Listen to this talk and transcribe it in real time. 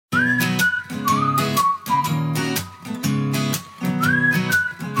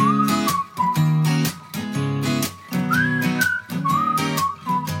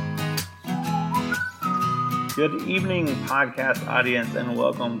Good evening, podcast audience, and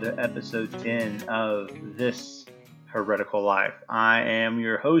welcome to episode 10 of This Heretical Life. I am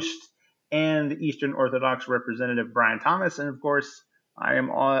your host and Eastern Orthodox representative, Brian Thomas, and of course, I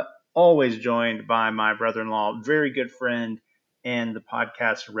am always joined by my brother in law, very good friend, and the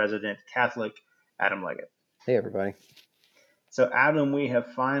podcast resident Catholic, Adam Leggett. Hey, everybody. So, Adam, we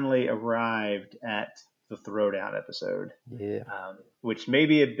have finally arrived at the Throwdown episode. Yeah. Which may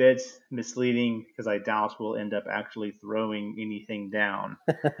be a bit misleading because I doubt we'll end up actually throwing anything down.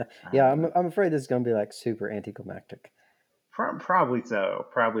 Yeah, I'm afraid this is going to be like super anticlimactic. Probably so.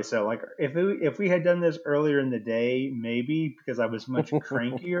 Probably so. Like if we had done this earlier in the day, maybe because I was much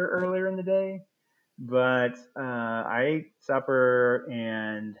crankier earlier in the day. But I ate supper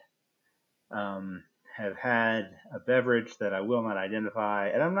and have had a beverage that I will not identify,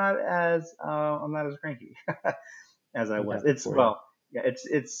 and I'm not as cranky as I I'm was. happy It's for you. yeah,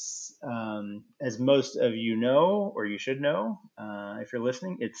 it's as most of you know, or you should know, if you're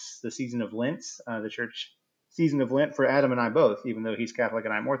listening, it's the season of Lent, the church season of Lent for Adam and I both, even though he's Catholic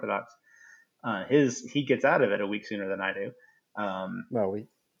and I'm Orthodox. He gets out of it a week sooner than I do. Well, we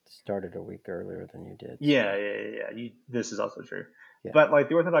started a week earlier than you did. Yeah, So. This is also true. Yeah. But like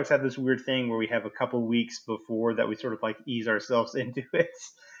the Orthodox have this weird thing where we have a couple weeks before that we sort of like ease ourselves into it.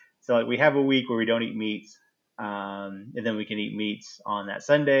 So like we have a week where we don't eat meat, and then we can eat meats on that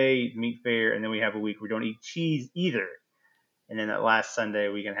Sunday, meat fair, and then we have a week where we don't eat cheese either. And then that last Sunday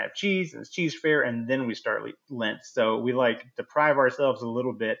we can have cheese and it's cheese fair, and then we start Lent. So we like deprive ourselves a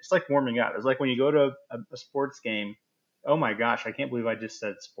little bit. It's like warming up. It's like when you go to a sports game. Oh my gosh, I can't believe I just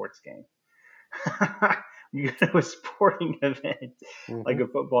said sports game. You go to a sporting event like Mm-hmm. a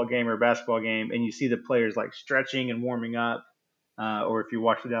football game or a basketball game, and you see the players like stretching and warming up, or if you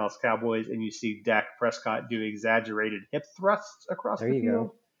watch the Dallas Cowboys and you see Dak Prescott do exaggerated hip thrusts across There the you field,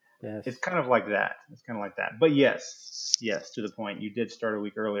 go. Yes. it's kind of like that. It's kind of like that. But yes, to the point, you did start a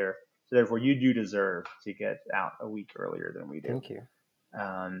week earlier, so therefore you do deserve to get out a week earlier than we do. Thank you.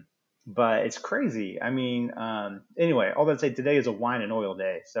 Um, but it's crazy. I mean, anyway, all that to say, today is a wine and oil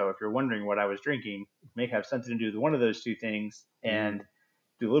day. So if you're wondering what I was drinking, it may have something to do with one of those two things. And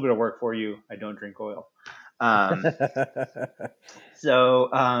do a little bit of work for you. I don't drink oil. But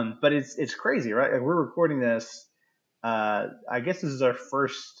it's crazy, right? Like we're recording this. I guess this is our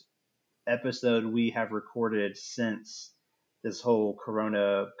first episode we have recorded since this whole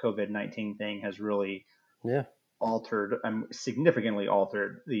Corona COVID-19 thing has really Yeah, significantly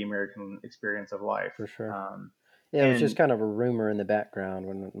altered the American experience of life. for sure. Um, Yeah, it was just and kind of a rumor in the background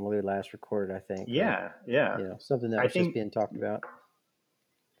when we last recorded, I think. But, yeah, something that I was just think being talked about.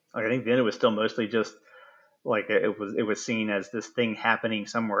 like I think then it was still mostly just like it was seen as this thing happening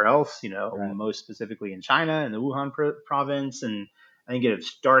somewhere else, Right. most specifically in China in the Wuhan province, and I think it had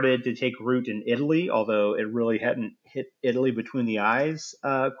started to take root in Italy, although it really hadn't hit Italy between the eyes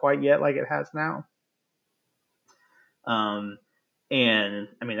quite yet, like it has now. Um, and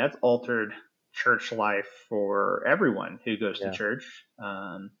I mean that's altered church life for everyone who goes to Yeah. church.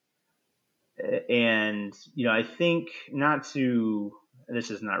 And I think not to this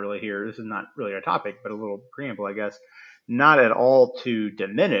is not really here. This is not really our topic, but a little preamble, I guess. Not at all to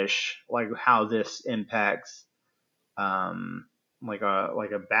diminish like how this impacts like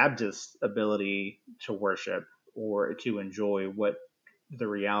a Baptist ability to worship or to enjoy what the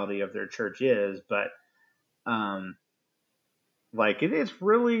reality of their church is, but um, like it's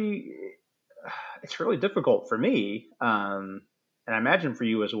really difficult for me, and I imagine for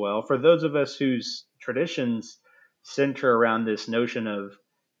you as well. For those of us whose traditions center around this notion of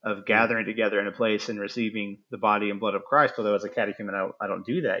Mm. gathering together in a place and receiving the body and blood of Christ, although as a catechumen I don't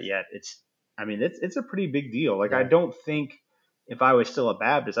do that yet. It's a pretty big deal. Like I Yeah. don't think if I was still a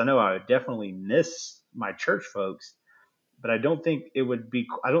Baptist, I know I would definitely miss my church folks, but I don't think it would be.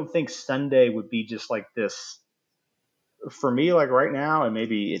 I don't think Sunday would be just like this for me, like right now, and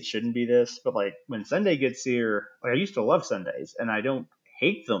maybe it shouldn't be this, but like when Sunday gets here, like I used to love Sundays, and I don't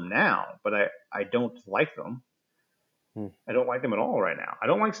hate them now, but I don't like them. Mm. I don't like them at all right now. I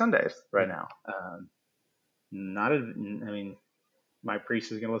don't like Sundays right Yeah. now. Not, a, I mean, my priest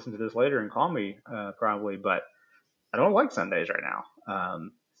is going to listen to this later and call me probably, but I don't like Sundays right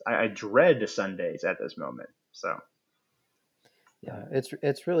now. I dread Sundays at this moment. So, Yeah.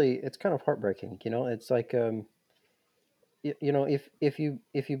 It's kind of heartbreaking. It's like if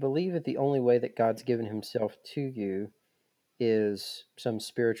you believe that the only way that God's given Himself to you is some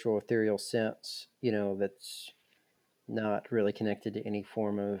spiritual ethereal sense, that's not really connected to any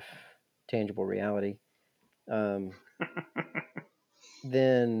form of tangible reality, um,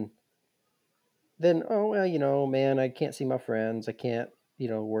 then oh well, man, I can't see my friends, I can't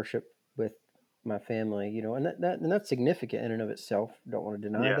worship with my family, and that's significant in and of itself. Don't want to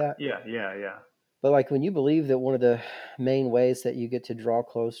deny Yeah, that. yeah, yeah, yeah, But like when you believe that one of the main ways that you get to draw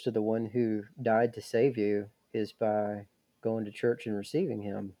close to the one who died to save you is by going to church and receiving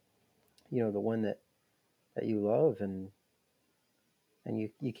him, the one that you love, and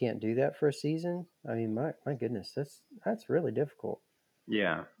you can't do that for a season. I mean, my goodness, that's really difficult.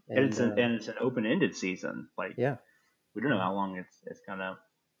 yeah. And And it's an open ended season. Like yeah, we don't know yeah, how long it's gonna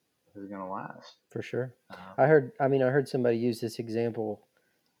last. for sure. Um, I heard somebody use this example,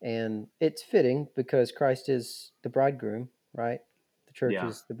 and it's fitting because Christ is the bridegroom, right? The church yeah.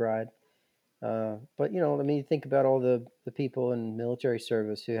 is the bride. But I mean, think about all the people in military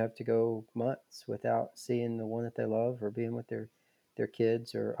service who have to go months without seeing the one that they love or being with their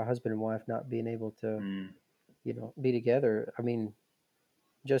kids, or a husband and wife not being able to Mm, be together. I mean,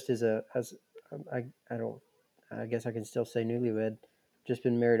 just as I don't I guess I can still say newlywed. Just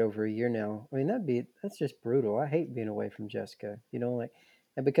been married over a year now. I mean, that's just brutal. I hate being away from Jessica. Like,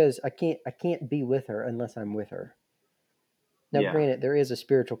 and because I can't be with her unless I'm with her. Now, yeah, granted, there is a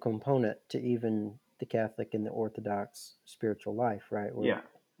spiritual component to even the Catholic and the Orthodox spiritual life, right? Where yeah.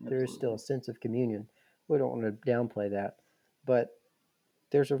 there is still Absolutely. a sense of communion. We don't want to downplay that, but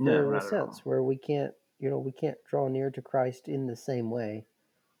there's a very No, real not at all. sense where we can't draw near to Christ in the same way,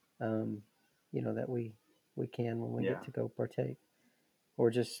 um, that we can when we get Yeah. to go partake or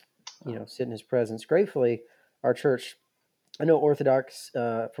just sit in His presence. Gratefully, our church. I know Orthodox,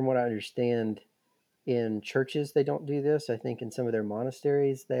 from what I understand, in churches they don't do this. I think in some of their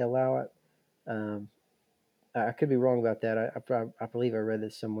monasteries they allow it. Um, I could be wrong about that. I believe I read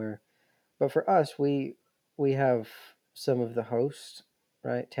this somewhere. But for us, we have some of the hosts,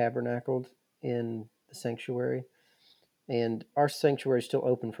 right, tabernacled in the sanctuary, and our sanctuary is still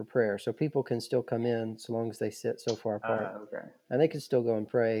open for prayer, so people can still come in so long as they sit so far apart, Okay. and they can still go and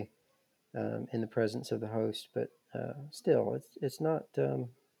pray in the presence of the host. But still, it's not.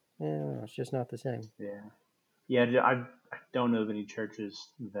 It's just not the same. Yeah. Yeah. I don't know of any churches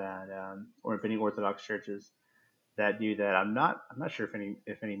that, or if any Orthodox churches that do that. I'm not sure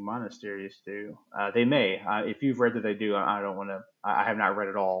if any monasteries do. They may. If you've read that they do, I don't want to. I have not read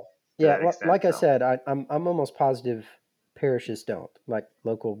it all to Yeah, that extent. like I So said, I'm almost positive parishes don't, like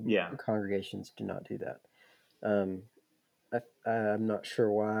local yeah, congregations do not do that. Um, I'm not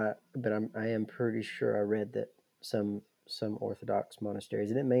sure why, but I am pretty sure I read that some Orthodox monasteries,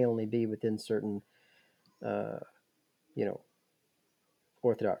 and it may only be within certain uh, you know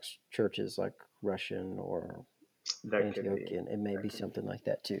Orthodox churches like Russian or that could be. Antiochian. It may be That could be. something like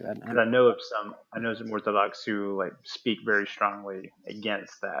that too. I Because don't I know some Orthodox who like speak very strongly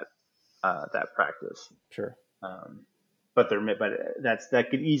against that practice. sure. Um, but that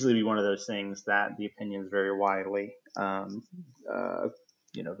could easily be one of those things that the opinions vary widely. Uh,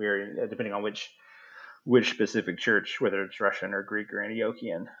 very depending on which specific church, whether it's Russian or Greek or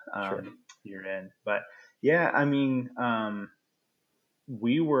Antiochian, Sure. you're in. But yeah, I mean,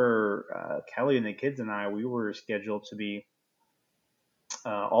 we were Kelly and the kids and I. We were scheduled to be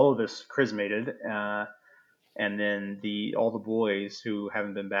all of us chrismated, and then the all the boys who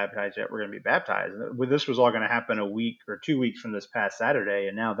haven't been baptized yet were going to be baptized. This was all going to happen a week or 2 weeks from this past Saturday,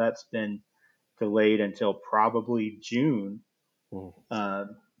 and now that's been delayed until probably June, Mm,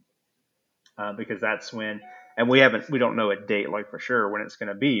 uh, because that's when, and we don't know a date like for sure when it's going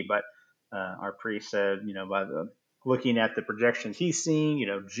to be, but our priest said, by the looking at the projections he's seeing,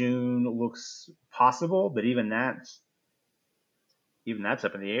 June looks possible, but even that's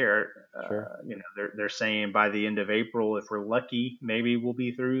up in the air. sure. They're saying by the end of April, if we're lucky, maybe we'll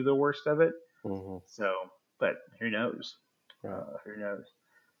be through the worst of it. Hmm. So, but who knows? Right. Who knows?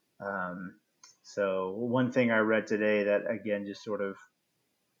 Um, so one thing I read today that again just sort of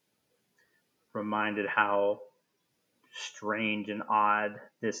reminded how strange and odd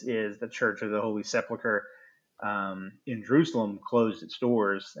this is. The Church of the Holy Sepulchre in Jerusalem closed its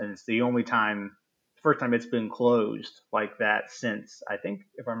doors, and it's the first time it's been closed like that since, I think,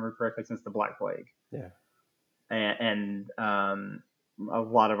 if I remember correctly, since the Black Plague. Yeah. And a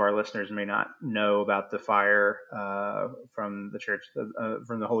lot of our listeners may not know about the fire from the church,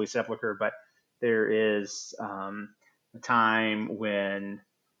 from the Holy Sepulchre, but there is a time when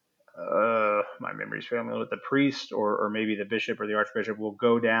my memory's failing me, with the priest or maybe the bishop or the archbishop will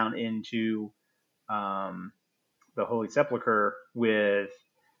go down into um, the Holy Sepulchre with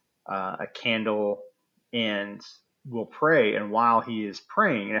a candle and will pray. And while he is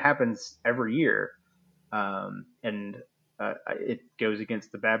praying, it happens every year, and it goes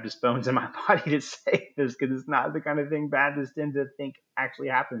against the Baptist bones in my body to say this because it's not the kind of thing Baptists tend to think actually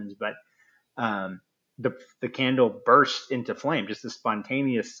happens. But um, the candle bursts into flame, just a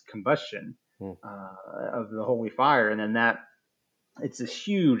spontaneous combustion, Mm. of the holy fire, and then that it's this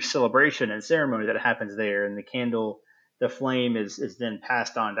huge celebration and ceremony that happens there, and the flame is then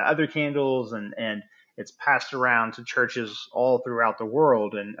passed on to other candles, and it's passed around to churches all throughout the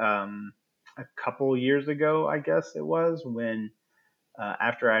world. And a couple years ago, I guess it was, when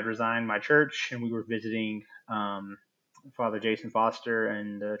after I'd resigned my church and we were visiting Father Jason Foster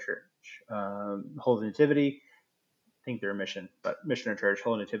and the church, Holy Nativity. I think they're a mission, but Missioner Church,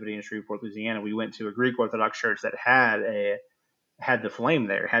 Holy Nativity in Shreveport, Louisiana. We went to a Greek Orthodox church that had the flame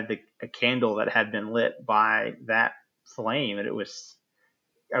there, had a candle that had been lit by that flame, and I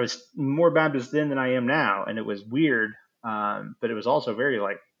was more Baptist then than I am now, and it was weird, but it was also very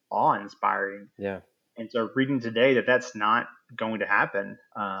like awe inspiring. Yeah. And so reading today that that's not going to happen.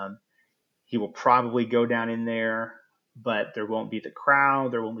 He will probably go down in there, but there won't be the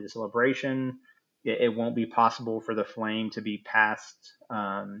crowd, there won't be the celebration. It won't be possible for the flame to be passed,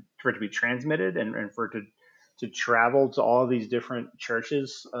 for it to be transmitted, and for it to travel to all these different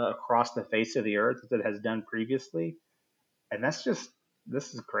churches across the face of the earth that it has done previously. And this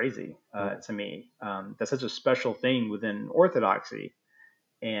is crazy Yeah. to me. That's such a special thing within Orthodoxy,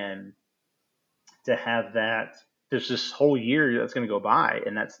 and to have that, there's this whole year that's going to go by,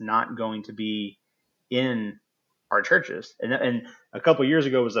 and that's not going to be in our churches. And a couple of years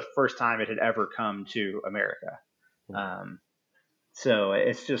ago was the first time it had ever come to America. Mm. Um, so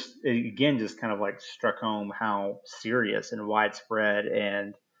it's just, it, again, just kind of like struck home how serious and widespread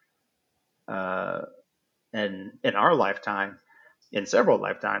uh, and in our lifetime, in several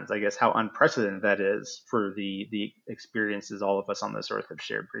lifetimes, I guess, how unprecedented that is for the experiences all of us on this earth have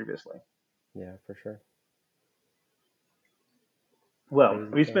shared previously. Yeah, for sure. Well,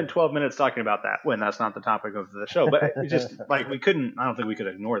 Crazy we spent times. 12 minutes talking about that when that's not the topic of the show, but it just like we couldn't, I don't think we could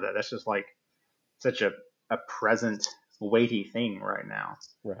ignore that. That's just like such a present, weighty thing right now.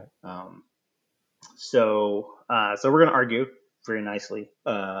 Right. Um, so we're going to argue very nicely,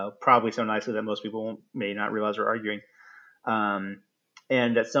 probably so nicely that most people may not realize we're arguing. Um,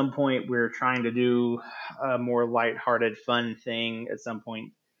 and at some point, we're trying to do a more lighthearted, fun thing at some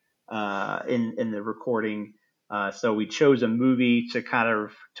point in the recording. So we chose a movie to kind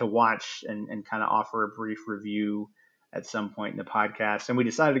of to watch and kind of offer a brief review at some point in the podcast. And we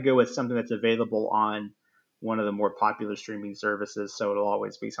decided to go with something that's available on one of the more popular streaming services. So it'll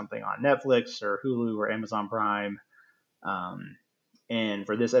always be something on Netflix or Hulu or Amazon Prime. Um, and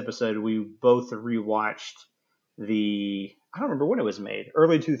for this episode, we both rewatched I don't remember when it was made,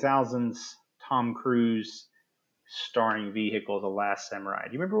 early 2000s Tom Cruise starring vehicle, The Last Samurai.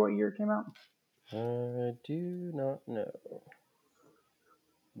 Do you remember what year it came out? I do not know.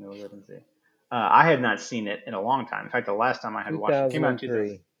 No, let me see. I had not seen it in a long time. In fact, the last time I had watched it came out in 2000.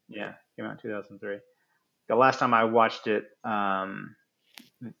 2003. Yeah, came out in 2003. The last time I watched it,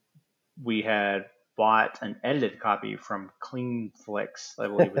 we had bought an edited copy from Clean Flicks, I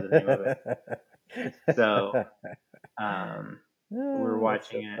believe was the name of it. So we were Oh, that's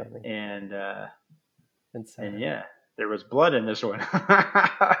watching so it, funny and and sad. yeah, there was blood in this one.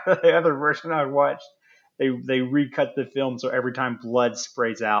 The other version I watched, they recut the film so every time blood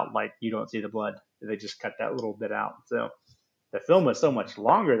sprays out, like you don't see the blood. They just cut that little bit out. So the film was so much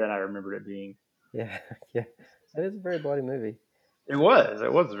longer than I remembered it being. Yeah, yeah. That is a very bloody movie. It was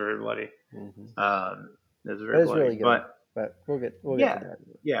very bloody. Hmm. It was But very it's bloody, really good. but But we'll get to yeah, that.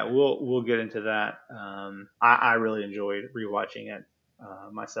 yeah, we'll get into that. I really enjoyed rewatching it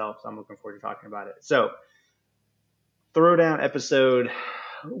myself, so I'm looking forward to talking about it. So throwdown episode.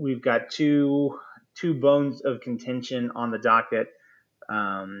 We've got two bones of contention on the docket.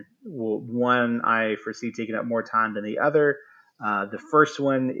 One I foresee taking up more time than the other. The first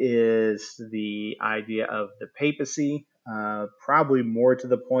one is the idea of the papacy, probably more to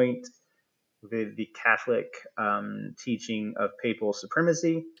the point, the Catholic teaching of papal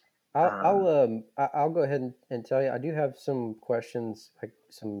supremacy. Um, I'll go ahead and tell you. I do have some questions, like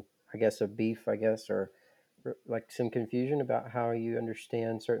some, I guess, a beef, I guess, or like some confusion about how you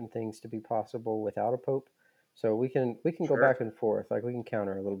understand certain things to be possible without a pope. So we can go sure. back and forth, like we can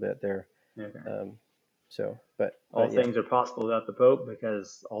counter a little bit there. Okay. Um, so, but All yeah, things are possible without the Pope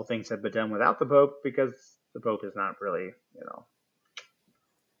because all things have been done without the Pope because the Pope is not really, I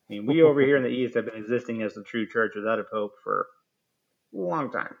mean, we over here in the East have been existing as the true church without a Pope for a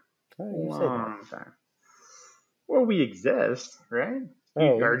long time. oh, you say that. Long time. Well, we exist, right?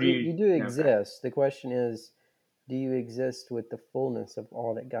 Oh, Or do you you? do Okay. exist. The question is, do you exist with the fullness of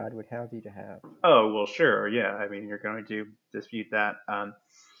all that God would have you to have? Oh, well, sure. Yeah. I mean, you're going to dispute that.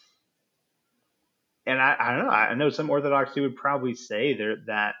 And I don't know. I know some Orthodox who would probably say there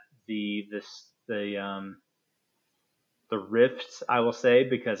that the the Rift, I will say,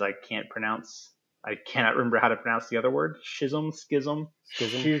 because I cannot remember how to pronounce the other word. Schism. Schism.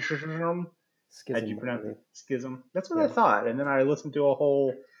 How'd you Schism, I pronounce it? believe. Schism. That's what I Yeah. thought. And then I listened to a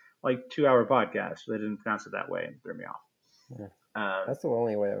whole like 2 hour podcast. They didn't pronounce it that way and threw me off. Yeah. Um, That's the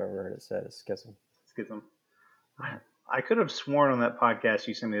only way I've ever heard it said is schism. Schism. Yeah. I could have sworn on that podcast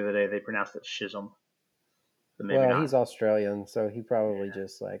you sent me the other day they pronounced it schism, but maybe Well, not. he's Australian, so he probably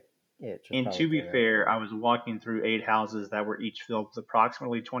just like it just And probably to be came out. fair, I was walking through 8 houses that were each filled with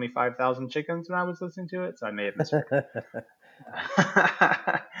approximately 25,000 chickens when I was listening to it, so I may have misheard.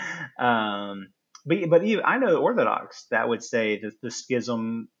 um, but even, I know Orthodox that would say that the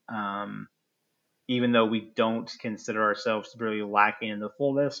schism, even though we don't consider ourselves to be really lacking in the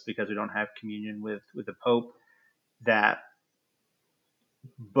fullness because we don't have communion with the Pope, that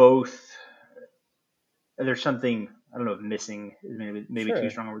both there's something, I don't know if missing is maybe too Sure,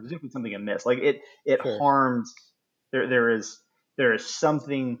 strong a word. There's definitely something amiss. Like it sure. harms. There is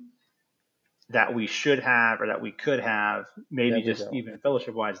something that we should have or that we could have, maybe That we just don't. even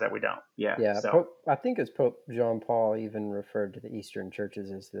fellowship wise that we don't. Yeah. Yeah, So Pope. I think it's Pope John Paul even referred to the Eastern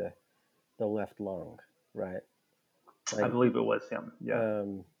churches as the left lung, right? I Like, believe it was him. Yeah.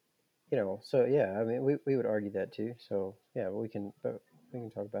 um, so yeah. I mean, we would argue that too. So yeah, we can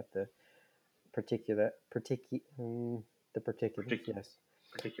talk about the particulars. Particu- Yes.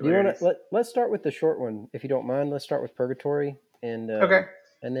 Do you want to particularities. let's start with the short one, if you don't mind. Let's start with purgatory, Okay.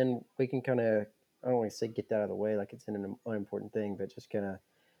 and then we can kind of, I don't want to say get that out of the way like it's an unimportant thing, but just kind of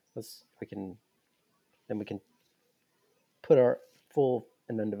let's we can then we can put our full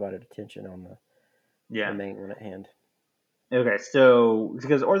and undivided attention on the Yeah. main one at hand. Okay. So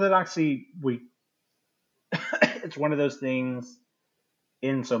because orthodoxy, it's one of those things.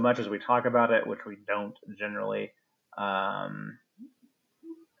 In so much as we talk about it, which we don't generally, um,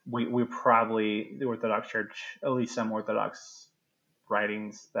 we probably the Orthodox Church, at least some Orthodox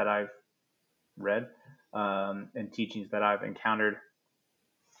writings that I've read and teachings that I've encountered,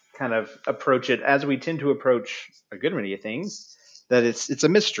 kind of approach it as we tend to approach a good many things. That it's a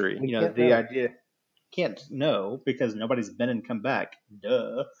mystery. We can't The know. idea can't know because nobody's been and come back.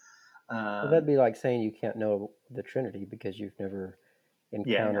 Duh. Well, that'd Um, be like saying you can't know the Trinity because you've never yeah, no.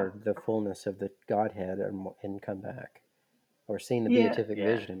 encountered the fullness of the Godhead and come back, or seen the Yeah, beatific yeah.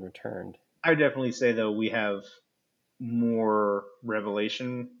 vision and returned. I would definitely say though we have more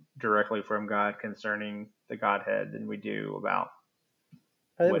revelation directly from God concerning the Godhead than we do about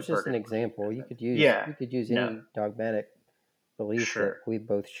That was what just an purgatory example. is. Yeah, You could use no, any dogmatic belief that sure, we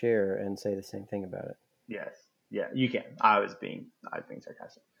both share and say the same thing about it. yes, yeah, you can. I was being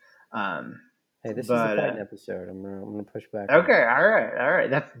sarcastic. Um, Hey, this is the but fighting episode. I'm gonna push back on okay, you. all right.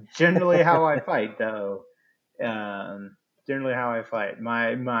 That's generally how I fight, though. Um, Generally how I fight.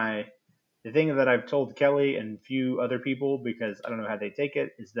 My the thing that I've told Kelly and a few other people, because I don't know how they take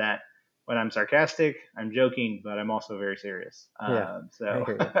it, is that when I'm sarcastic, I'm joking, but I'm also very serious. Yeah, I So,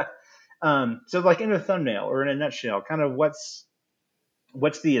 hear you. so like in a thumbnail or in a nutshell, kind of what's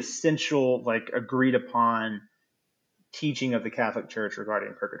the essential like agreed upon teaching of the Catholic Church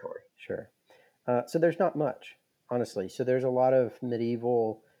regarding purgatory? Sure. So there's not much, honestly. So there's a lot of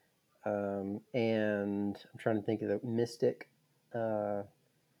medieval, and I'm trying to think of the mystic uh,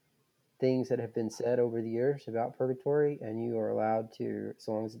 things that have been said over the years about purgatory, and you are allowed to, as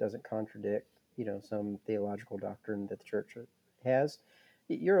long as it doesn't contradict, some theological doctrine that the church has,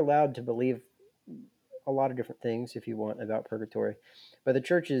 you're allowed to believe a lot of different things if you want about purgatory. But the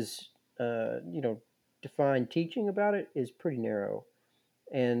church's, defined teaching about it is pretty narrow,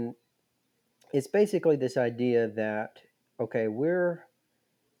 and it's basically this idea that okay,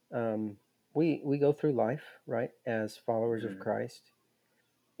 um, we go through life right as followers of Mm, Christ,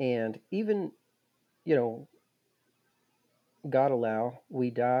 and even you know God allow we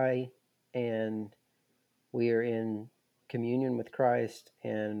die and we are in communion with Christ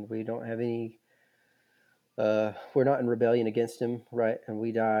and we don't have any we're not in rebellion against him, right? And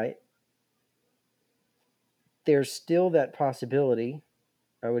we die. There's still that possibility,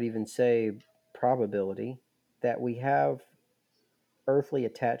 I would even say probability, that we have earthly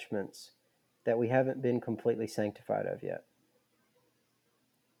attachments that we haven't been completely sanctified of yet,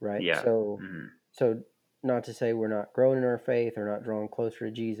 right? yeah. So not to say we're not growing in our faith or not drawing closer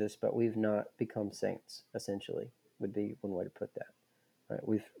to Jesus, but we've not become saints, essentially, would be one way to put that.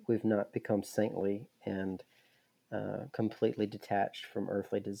 Right? We've not become saintly and completely detached from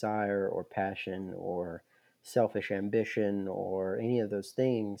earthly desire or passion or selfish ambition or any of those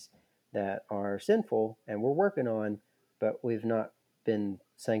things that are sinful and we're working on, but we've not been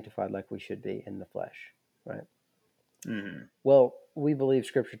sanctified like we should be in the flesh, right? Mm-hmm. Well, we believe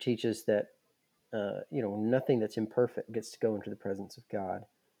Scripture teaches that nothing that's imperfect gets to go into the presence of God,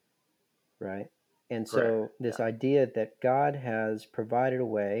 right? And Correct. so Yeah. this idea that God has provided a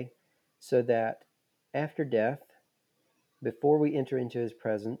way so that after death, before we enter into his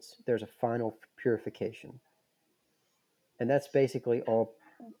presence, there's a final purification. And that's basically all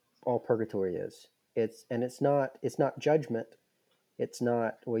purgatory is. It's not judgment. It's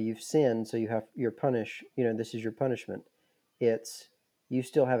not, well, you've sinned, so you're punished, this is your punishment. It's, you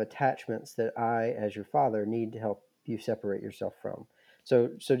still have attachments that I, as your father, need to help you separate yourself from. So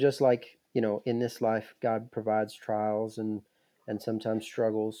just like, in this life, God provides trials and sometimes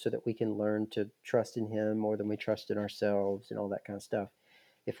struggles so that we can learn to trust in him more than we trust in ourselves and all that kind of stuff.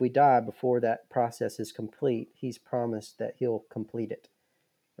 If we die before that process is complete, he's promised that he'll complete it,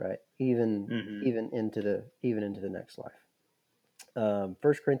 right? Even Hmm. even into the next life. 1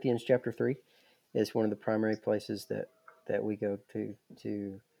 Corinthians chapter 3 is one of the primary places that we go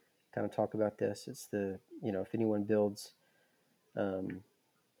to kind of talk about this. It's the, if anyone builds um,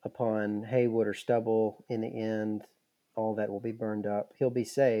 upon hay, wood, or stubble, in the end, all that will be burned up. He'll be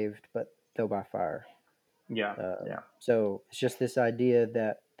saved, but though by fire. Yeah. Yeah. So it's just this idea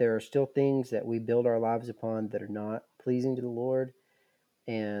that there are still things that we build our lives upon that are not pleasing to the Lord.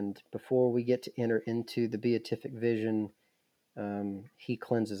 And before we get to enter into the beatific vision, he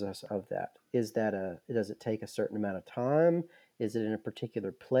cleanses us of that. Does it take a certain amount of time? Is it in a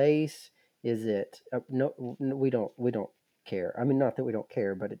particular place? Is it no, we don't care. I mean, not that we don't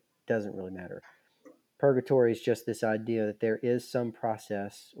care, but it doesn't really matter. Purgatory is just this idea that there is some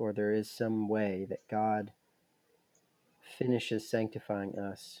process or there is some way that God finishes sanctifying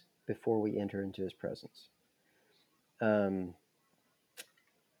us before we enter into his presence. Um,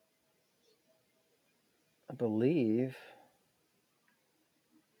 I believe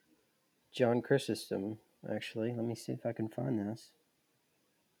John Chrysostom, actually, let me see if I can find this.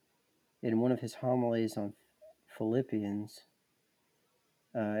 In one of his homilies on Philippians,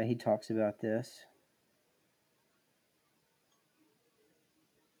 he talks about this.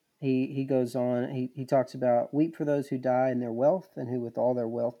 He goes on, he talks about, weep for those who die in their wealth, and who with all their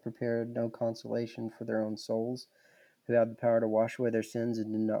wealth prepared no consolation for their own souls, who have the power to wash away their sins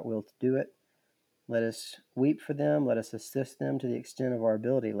and did not will to do it. Let us weep for them. Let us assist them to the extent of our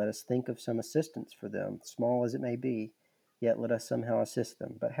ability. Let us think of some assistance for them, small as it may be, yet let us somehow assist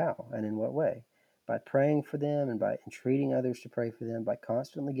them. But how and in what way? By praying for them and by entreating others to pray for them, by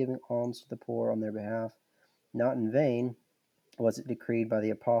constantly giving alms to the poor on their behalf. Not in vain was it decreed by the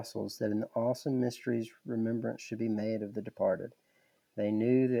apostles that in the awesome mysteries remembrance should be made of the departed. They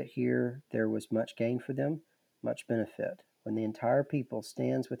knew that here there was much gain for them, much benefit. When the entire people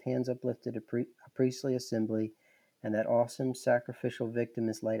stands with hands uplifted, a priestly assembly, and that awesome sacrificial victim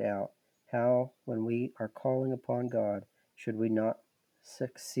is laid out, how, when we are calling upon God, should we not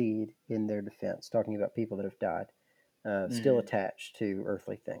succeed in their defense? Talking about people that have died, still Hmm. attached to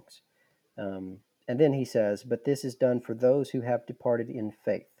earthly things. And then he says, but this is done for those who have departed in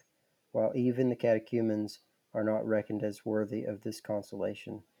faith, while even the catechumens are not reckoned as worthy of this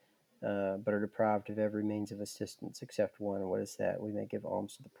consolation, but are deprived of every means of assistance except one. And what is that? We may give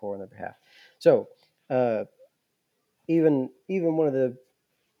alms to the poor on their behalf. So uh, even one of the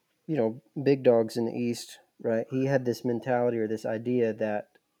big dogs in the East, right? He had this mentality or this idea that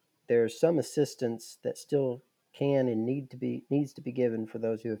there's some assistance that still can and needs to be given for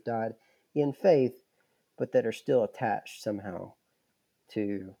those who have died in faith, but that are still attached somehow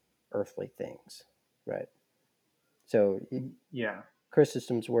to earthly things, right? So Yeah.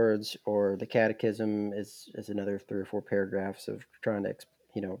 Chrysostom's words or the Catechism is another 3 or 4 paragraphs of trying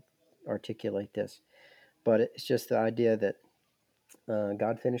to articulate this, but it's just the idea that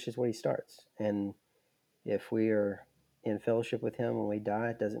God finishes what He starts, and if we are in fellowship with Him when we die,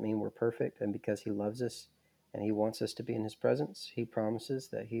 it doesn't mean we're perfect, and because He loves us and He wants us to be in His presence, He promises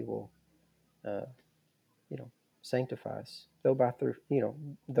that He will, uh, you know, sanctify us,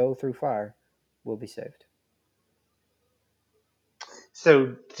 though through fire, we'll be saved.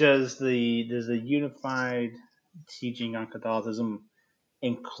 So does the unified teaching on Catholicism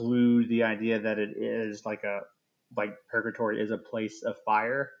include the idea that it is like purgatory is a place of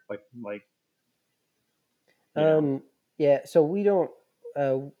fire, like you know? Um, yeah, so we don't.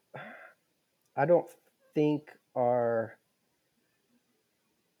 Uh, I don't think our.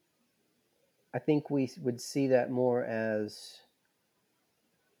 I think we would see that more as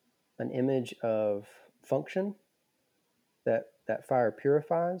an image of function that fire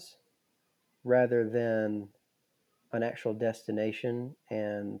purifies, rather than an actual destination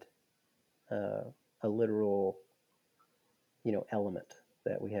and uh, a literal, element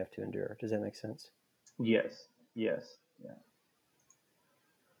that we have to endure. Does that make sense? Yes. Yes. Yeah.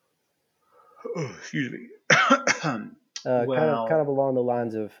 Oh, excuse me. Kind of Well, along the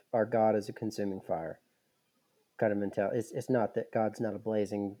lines of our God is a consuming fire kind of mentality. It's not that God's not a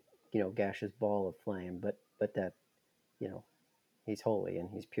blazing, gaseous ball of flame, but that you know He's holy and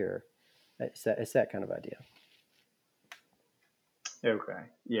He's pure. It's that kind of idea. okay,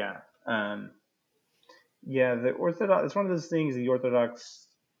 yeah, yeah. The Orthodox. It's one of those things the Orthodox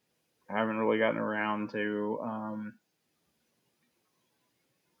haven't really gotten around to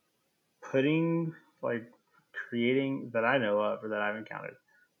putting like creating that I know of or that I've encountered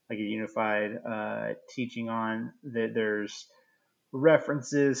like a unified teaching on that. There's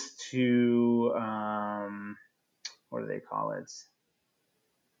references to what do they call it?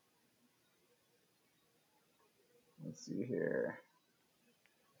 Let's see here.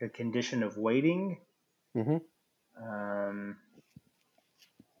 A condition of waiting. Mm-hmm. Um,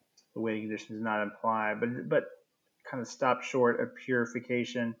 the waiting condition does not imply, but kind of stop short of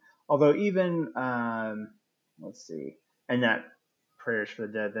purification. Although even let's see, and that prayers for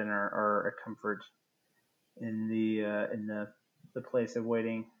the dead then are a comfort in the place of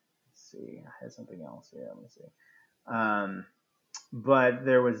waiting. Let's see, I had something else here. Let me see. Um, but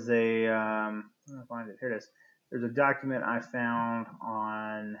there was I'm gonna find it. Here it is. There's a document I found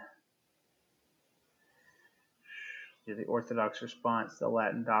on the Orthodox response to the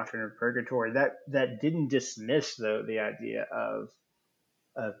Latin doctrine of purgatory that didn't dismiss though the idea of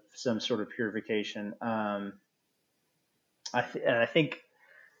some sort of purification. I think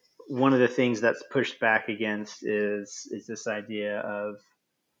one of the things that's pushed back against is this idea of,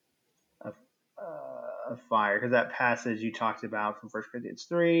 of fire, because that passage you talked about from 1 Corinthians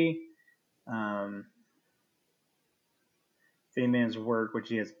 3, um, if any man's work which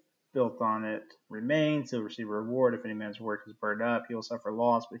he has built on it remains, he'll receive a reward. If any man's work is burned up, he will suffer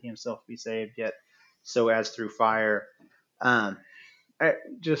loss, but he himself will be saved, yet so as through fire. Um,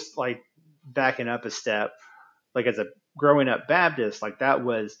 just like backing up a step, like as a growing up Baptist, like that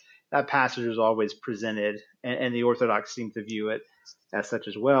passage was always presented, and the Orthodox seem to view it as such,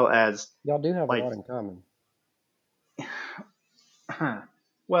 as well as Y'all do have a like, lot in common.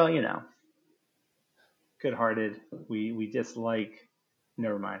 well, good-hearted. We dislike.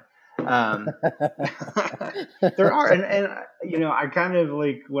 Never mind. Um, there are, and I kind of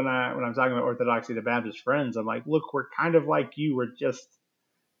like when I'm talking about Orthodoxy to Baptist friends, I'm like, look, we're kind of like you. We're just,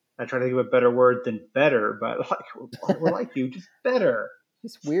 I try to think of a better word than better, but like we're like you, just better.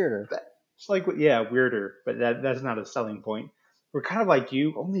 It's weirder. It's like, yeah, weirder, but that's not a selling point. We're kind of like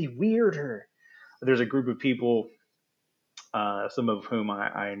you, only weirder. There's a group of people, some of whom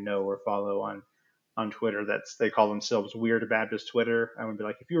I know or follow on Twitter, they call themselves Weird Baptist Twitter. I would be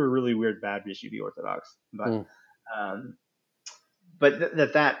like, if you were a really weird Baptist, you'd be Orthodox. But Mm. um, but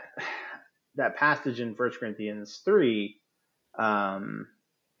that passage in 1 Corinthians 3 um,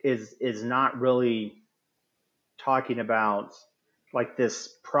 is not really talking about like this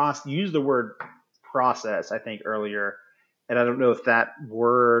process. Use the word process, I think, earlier, and I don't know if that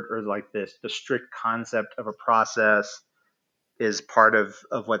word or like the strict concept of a process is part of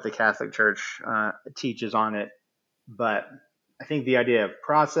what the Catholic Church teaches on it. But I think the idea of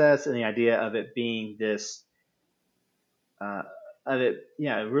process and the idea of it being this, uh,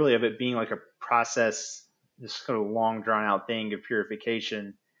 really of it being like a process, this kind of long drawn out thing of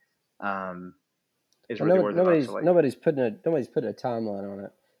purification, um, is Well, where the Orthodox are like, nobody's putting a timeline on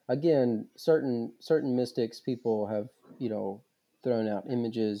it. Again, certain mystics, people have thrown out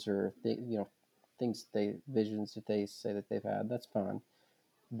images or things, they visions that they say that they've had. That's fine.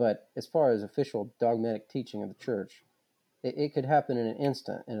 But as far as official dogmatic teaching of the church, it could happen in an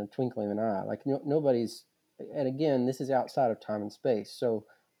instant, in a twinkling of an eye. Like nobody's, and again, this is outside of time and space. So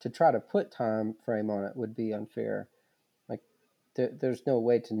to try to put time frame on it would be unfair. Like there's no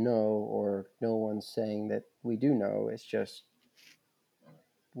way to know, or no one's saying that we do know. It's just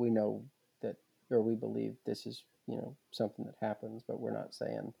we know that, or we believe this is something that happens, but we're not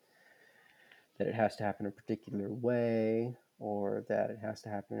saying that it has to happen a particular way, or that it has to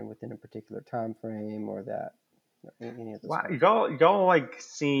happen within a particular time frame, or that any of this wow, kind of stuff. y'all like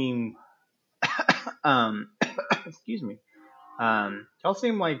seem, um, excuse me, y'all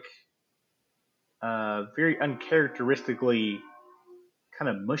seem like very uncharacteristically kind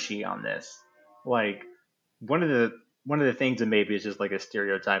of mushy on this. Like one of the one of the things that maybe is just like a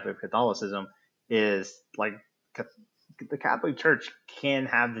stereotype of Catholicism is like the Catholic Church can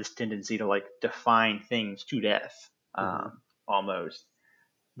have this tendency to like define things to death, Mm-hmm. almost.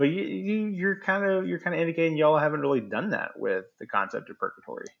 But you're kind of indicating y'all haven't really done that with the concept of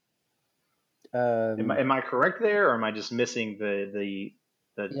purgatory. Am I, Um, am I correct there, or am I just missing the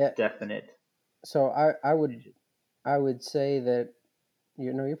yeah. definite? So I would say that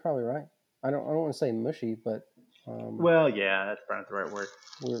you're probably right. I don't want to say mushy, but Well, yeah, that's probably not the right word.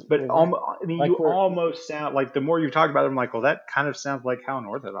 But we're very I mean, you like we're almost sound like the more you talk about it, I'm like, well, that kind of sounds like how an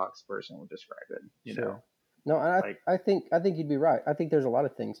Orthodox person would describe it. sure. No, Like, I think you'd be right. I think there's a lot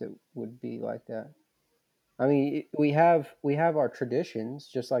of things that would be like that. I mean, we have our traditions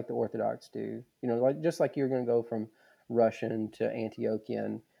just like the Orthodox do. Like just like you're going to go from Russian to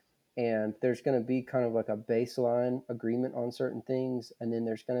Antiochian, and there's going to be kind of like a baseline agreement on certain things, and then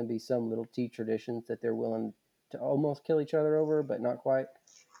there's going to be some little T traditions that they're willing to almost kill each other over, but not quite.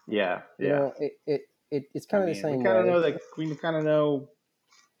 yeah, You yeah. know, it's I kind of the mean, same way. we kind of know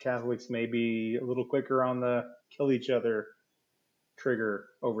Catholics may be a little quicker on the kill each other trigger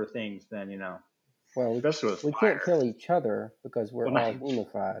over things than Well, especially with we can't fire. kill each other because we're Well, not all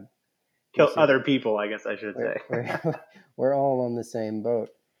unified. You kill see, other people, I guess I should we're say. we're, we're all on the same boat.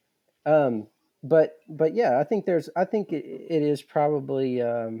 Um, but yeah, I think it is probably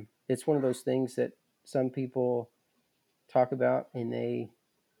it's one of those things that some people talk about, and they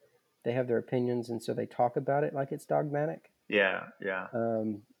have their opinions, and so they talk about it like it's dogmatic. Yeah, yeah,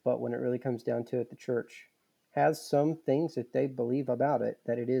 But when it really comes down to it, the church has some things that they believe about it,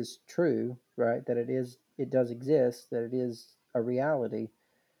 that it is true, right? It does exist, that it is a reality.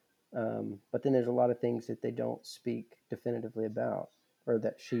 But then there's a lot of things that they don't speak definitively about, or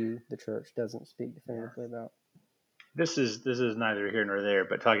that the church, doesn't speak yeah. definitively about. This is neither here nor there,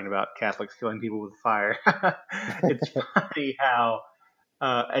 but talking about Catholics killing people with fire, it's funny how,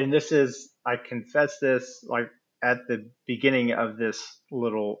 and this is, I confess this, like at the beginning of this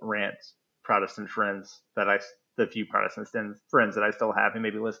little rant, Protestant friends the few Protestant friends that I still have who may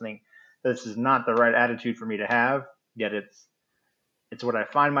be listening, this is not the right attitude for me to have, yet it's what I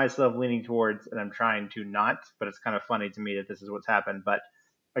find myself leaning towards, and I'm trying to not. But it's kind of funny to me that this is what's happened. But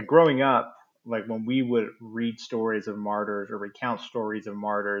like growing up, like when we would read stories of martyrs or recount stories of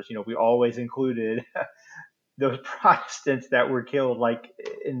martyrs, we always included those Protestants that were killed, like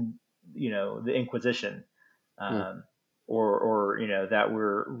in the Inquisition, Hmm. um, or that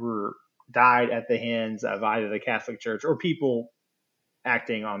were died at the hands of either the Catholic Church or people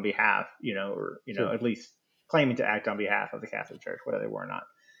acting on behalf, or Sure. at least claiming to act on behalf of the Catholic Church, whether they were or not.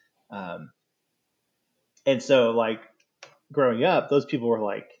 Um, and so, like growing up, those people were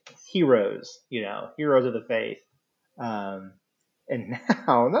like heroes, heroes of the faith. Um, and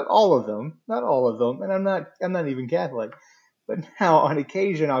now, not all of them, and I'm not even Catholic, but now on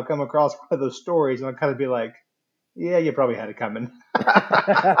occasion I'll come across one of those stories and I'll kind of be like, yeah, you probably had it coming. And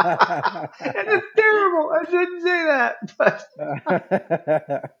it's terrible. I shouldn't say that, but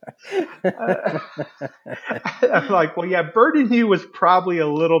uh, I'm like, well, yeah, burning you was probably a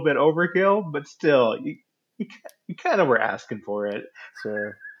little bit overkill, but still, you, you kind of were asking for it.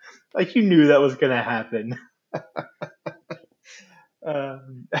 Sure. Like you knew that was going to happen.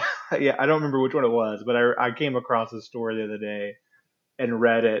 Um, yeah, I don't remember which one it was, but I came across a story the other day and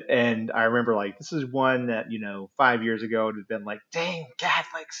read it, and I remember like this is one that 5 years ago would have been like, dang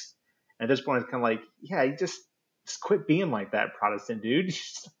Catholics. And at this point, it's kind of like, yeah, you just quit being like that, Protestant dude.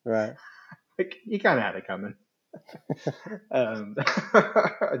 Right. Like you kind of had it coming.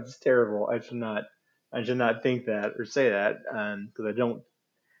 It's terrible. I should not think that or say that because I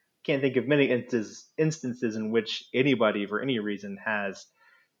can't think of many instances in which anybody, for any reason, has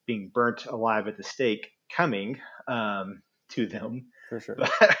being burnt alive at the stake coming to them, For sure.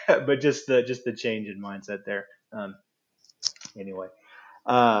 but just the change in mindset there. Anyway,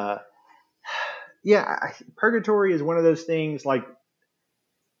 uh, yeah, purgatory is one of those things. Like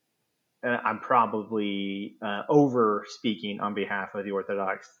I'm probably over speaking on behalf of the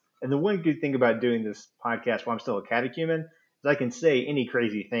Orthodox. And the one good thing about doing this podcast while I'm still a catechumen is I can say any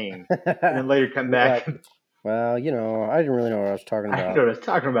crazy thing and then later come You're back like, and well, I didn't really know what I was talking I don't about. know what I was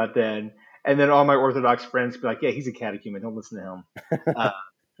talking about then. And then all my Orthodox friends be like, yeah, he's a catechumen. Don't listen to him. Uh,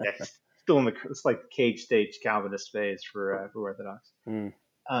 yeah, he's still it's like the cage stage Calvinist phase for Orthodox. Mm,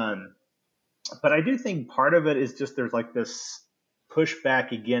 Um, but I do think part of it is just there's like this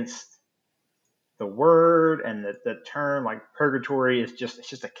pushback against the word and the term, like purgatory is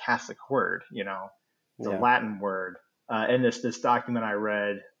just a Catholic word, it's a yeah. Latin word. And this document I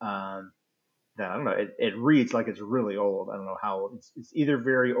read, that I don't know, it reads like it's really old. I don't know how old. It's either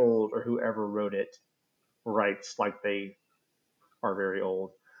very old or whoever wrote it writes like they are very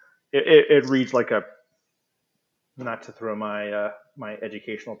old. It reads like a, not to throw my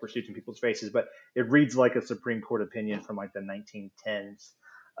educational pursuits in people's faces, but it reads like a Supreme Court opinion from like the 1910s.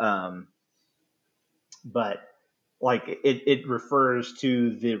 Um, but like it refers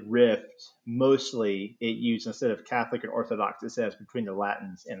to the rift. Mostly it used, instead of Catholic and Orthodox, it says between the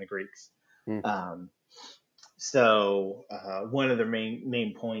Latins and the Greeks. Mm, um, So one of the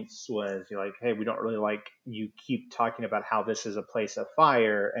main points was, you're like, hey, we don't really like you keep talking about how this is a place of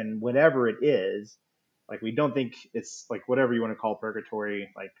fire, and whatever it is, like we don't think it's like whatever you want to call purgatory.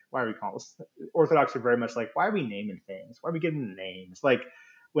 Like why are we calling Orthodox are very much like, why are we naming things? Why are we giving them names? Like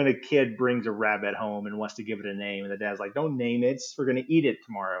when a kid brings a rabbit home and wants to give it a name, and the dad's like, don't name it, we're gonna eat it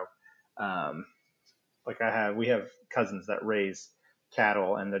tomorrow. Um, like we have cousins that raise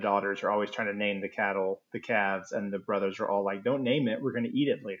cattle, and the daughters are always trying to name the cattle the calves, and the brothers are all like, don't name it, we're going to eat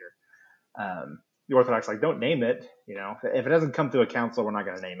it later. The Orthodox like, don't name it, if it doesn't come through a council, we're not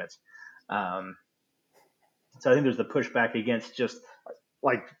going to name it. um, so I think there's the pushback against just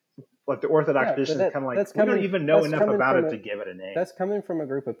like the Orthodox Yeah, but tradition is kind of like, that's we don't coming even know that's enough coming about from it to give it a name. a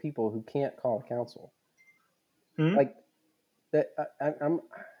group of people who can't call a council. Hmm? Like that,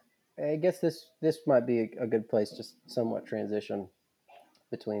 I guess this might be a good place to somewhat transition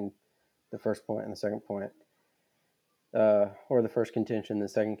between the first point and the second point, or the first contention, the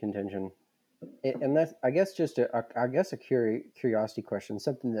second contention. And that's, I guess, just a curiosity question,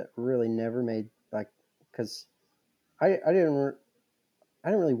 something that really never made, like, because I didn't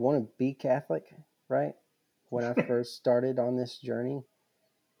really want to be Catholic, right, when I first started on this journey.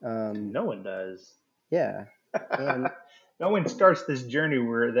 No one does. Yeah, and No one starts this journey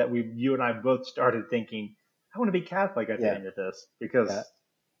where that you and I both started thinking, I want to be Catholic at the yeah, end of this, yeah, because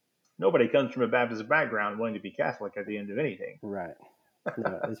nobody comes from a Baptist background wanting to be Catholic at the end of anything. right.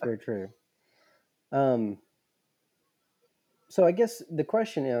 No, it's very true. Um, so I guess the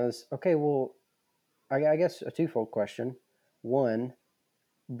question is, okay, well, I guess a twofold question. One,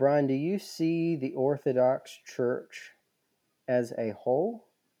 Brian, do you see the Orthodox Church as a whole,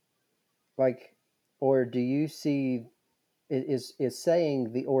 like, or do you see, is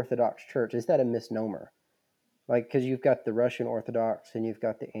saying the Orthodox Church, is that a misnomer? Like, because you've got the Russian Orthodox, and you've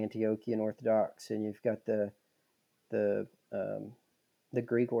got the Antiochian Orthodox, and you've got the um, the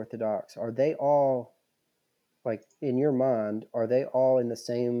Greek Orthodox. Are they all, like, in your mind, are they all in the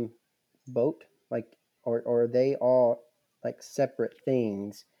same boat? Like, or are they all like separate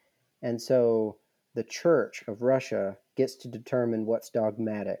things? And so the Church of Russia gets to determine what's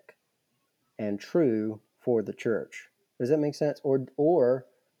dogmatic and true for the church. Does that make sense? Or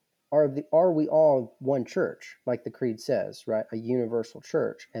are we all one church, like the creed says, right? A universal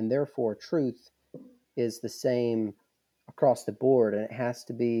church, and therefore truth is the same across the board, and it has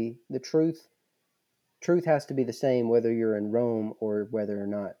to be the truth. Truth has to be the same whether you're in Rome or whether or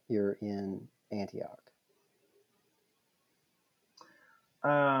not you're in Antioch.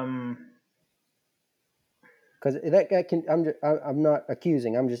 Um, Because that can, I'm not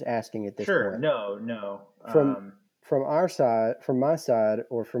accusing. I'm just asking at this sure. point. No, no. From our side, from my side,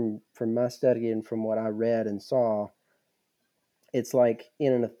 or from my study and from what I read and saw, it's like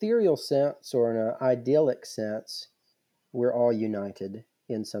in an ethereal sense or in an idyllic sense, we're all united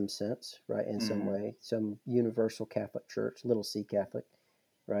in some sense, right? In some Mm, way, some universal Catholic Church, little C Catholic,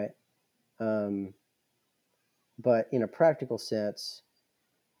 right? Um, but in a practical sense,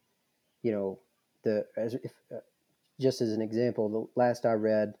 you know, the as if just as an example, the last I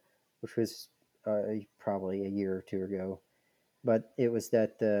read, which was probably a year or two ago, but it was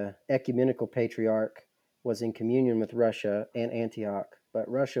that the ecumenical patriarch was in communion with Russia and Antioch, but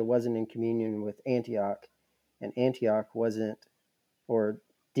Russia wasn't in communion with Antioch, and Antioch wasn't, or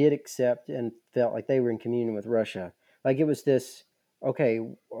did accept and felt like they were in communion with Russia. Like it was this, okay,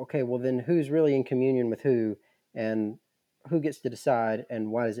 okay, well then who's really in communion with who, and who gets to decide,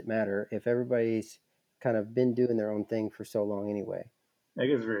 and why does it matter if everybody's kind of been doing their own thing for so long anyway? I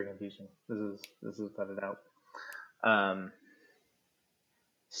guess it's very confusing. This is cut it out. Um,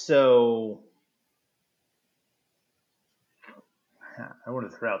 so I want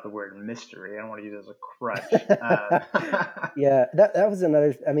to throw out the word mystery. I don't want to use it as a crutch. Yeah, that was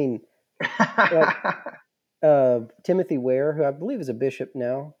another. I mean, like Timothy Ware, who I believe is a bishop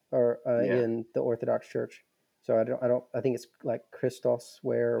now, or Yeah. in the Orthodox Church. So I think it's like Christos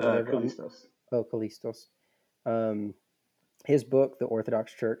Ware or whatever. Callistos. Callistos. Um, his book, The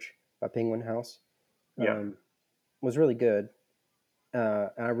Orthodox Church by Penguin House, Yeah. um, was really good.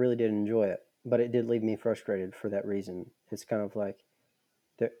 I really did enjoy it, but it did leave me frustrated for that reason. It's kind of like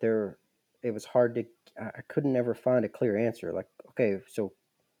there it was hard to, I couldn't ever find a clear answer. Like, okay, so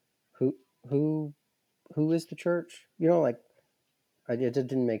who who who is the church? Like it just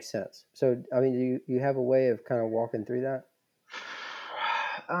didn't make sense. So I mean, you have a way of kind of walking through that?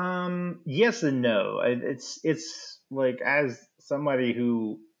 Yes and no. It's like, as somebody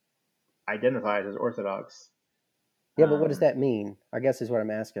who identifies as Orthodox. Yeah, but what does Um, that mean? I guess is what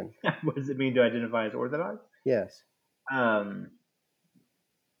I'm asking. what does it mean to identify as Orthodox? Yes. Um,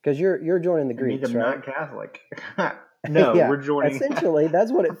 Because you're joining the It means Greeks, I'm right? not Catholic. No, Yeah, we're joining. essentially,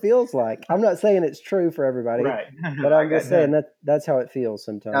 that's what it feels like. I'm not saying it's true for everybody, Right. No, but I I'm got just no. saying that's how it feels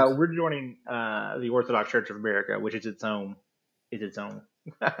sometimes. We're joining the Orthodox Church of America, which is its own, is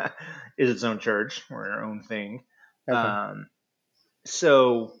its own church or our own thing. Okay. Um,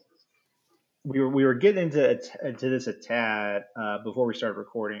 so we were getting into this a tad before we started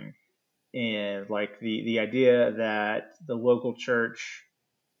recording, and like the idea that the local church,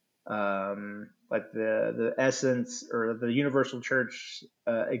 like the essence or the universal church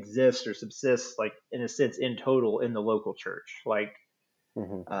exists or subsists, like in a sense in total in the local church, like.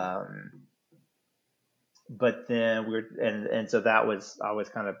 Hmm. Um, but then and so that was I was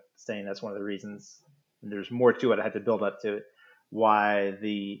kind of saying that's one of the reasons. And there's more to it. I had to build up to it. Why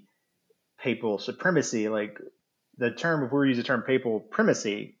the papal supremacy, like the term, if we use the term papal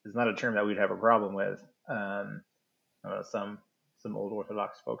primacy, is not a term that we'd have a problem with. Some old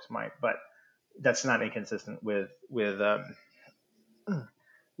Orthodox folks might, but that's not inconsistent with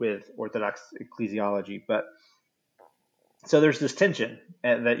Orthodox ecclesiology. But so there's this tension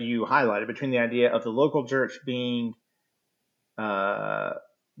that you highlighted between the idea of the local church being uh,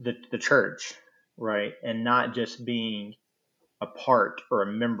 the church, right, and not just being a part or a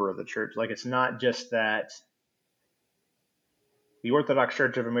member of the church. Like it's not just that the Orthodox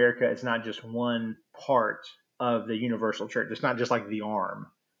Church of America is not just one part of the universal church. It's not just like the arm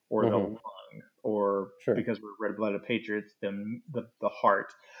or the Hmm. lung or Sure. because we're red-blooded patriots, the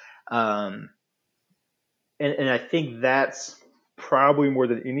heart. Um, and I think that's probably more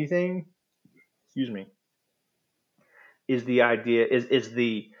than anything. Excuse me. Is the idea is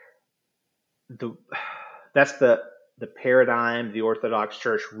the that's the paradigm the Orthodox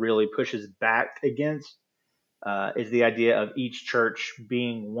Church really pushes back against is the idea of each church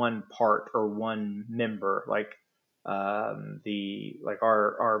being one part or one member. Like the like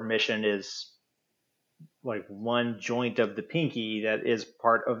our mission is like one joint of the pinky that is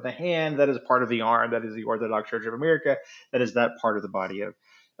part of the hand, that is part of the arm, that is the Orthodox Church of America, that is that part of the body of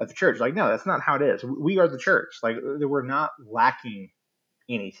the church. Like no, that's not how it is. We are the church. Like we're not lacking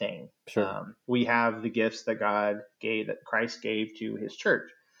anything. Sure. We have the gifts that God gave, that Christ gave to His church.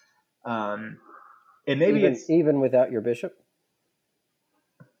 Um, and maybe Even it's even without your bishop.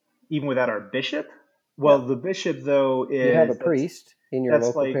 even without our bishop. Yeah. Well, the bishop though You have a is priest in your that's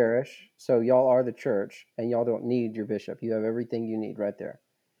local like parish, so y'all are the church, and y'all don't need your bishop. You have everything you need right there.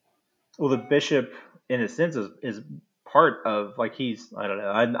 well, the bishop in a sense is part of like he's I don't know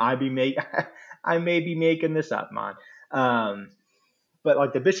I may be making this up, man. Um, but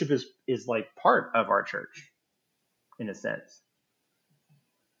like the bishop is like part of our church in a sense.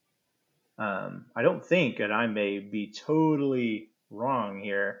 I don't think, and I may be totally wrong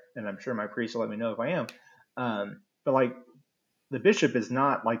here, and I'm sure my priest will let me know if I am. But like the bishop is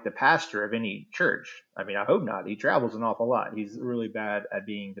not like the pastor of any church. I mean, I hope not. He travels an awful lot. He's really bad at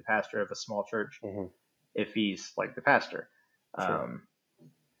being the pastor of a small church Hmm. if he's like the pastor. Sure. Um,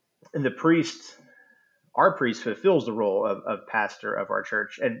 and the priest, our priest fulfills the role of pastor of our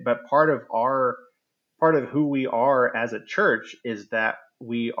church. And but part of who we are as a church is that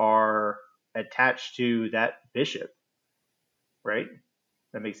we are attached to that bishop, right?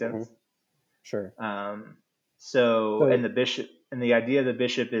 That makes Hmm. sense. Sure. Um, so, and So the bishop and the idea of the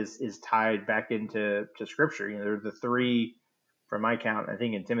bishop is tied back into to scripture. You know, there are the three, from my count, I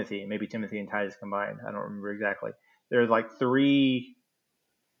think in Timothy, maybe Timothy and Titus combined. I don't remember exactly. There are like three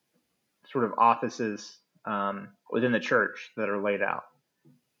sort of offices within the church that are laid out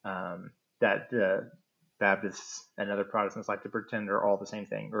that Baptists and other Protestants like to pretend are all the same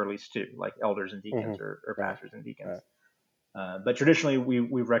thing, or at least two, like elders and hmm deacons or right, pastors and deacons. right, But traditionally, we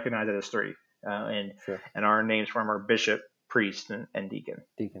recognize it as three, sure. and our names from our bishop, priest, and deacon.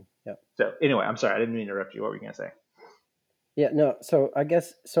 Deacon. Yeah. So anyway, I'm sorry, I didn't mean to interrupt you. What were you gonna say? Yeah. No. So I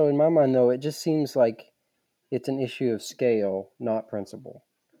guess so. In my mind, though, it just seems like it's an issue of scale, not principle.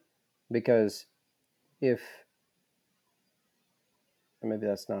 Because if maybe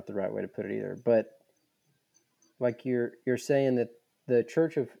that's not the right way to put it either, but like you're saying that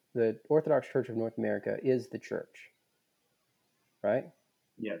the Orthodox Church of North America is the church, right?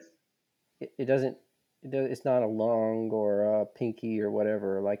 Yes. It doesn't it's not a lung or a pinky or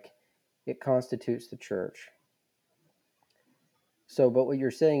whatever. Like it constitutes the church. So, but what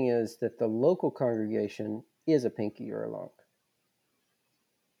you're saying is that the local congregation is a pinky or a lung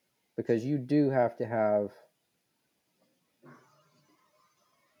because you do have to have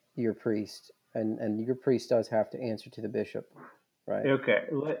your priest, and your priest does have to answer to the bishop, right? Okay.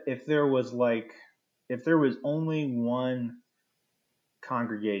 If there was only one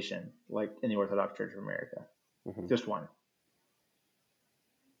congregation, like in the Orthodox Church of America, Hmm. just one,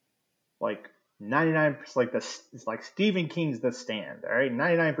 like 99%, like it's like Stephen King's The Stand. All right,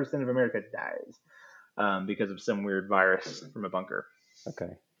 99% of America dies because of some weird virus from a bunker.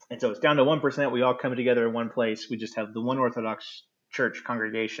 Okay. And so it's down to 1%. We all come together in one place. We just have the one Orthodox Church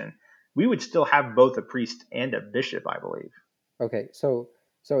congregation. We would still have both a priest and a bishop, I believe. Okay. So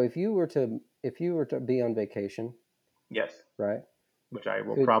if you were to be on vacation, Yes, right? which I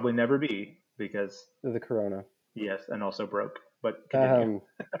will Could probably never be because the corona. yes, and also broke. But continue.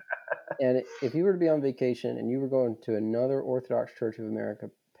 Um, and if you were to be on vacation and you were going to another Orthodox Church of America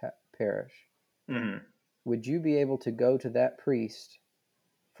parish, Mm-hmm. would you be able to go to that priest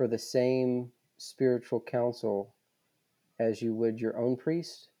for the same spiritual counsel as you would your own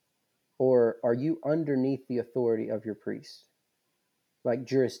priest? Or are you underneath the authority of your priest, like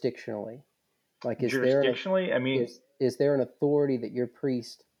jurisdictionally? Like, Jurisdictionally, I mean, is there an authority that your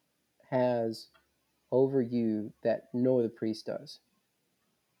priest has over you that no other priest does?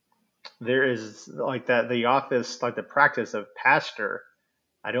 there is like that the office, like the practice of pastor.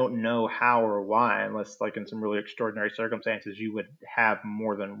 I don't know how or why, unless like in some really extraordinary circumstances, you would have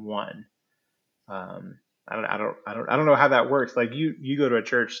more than one. Um, I don't know how that works. Like you go to a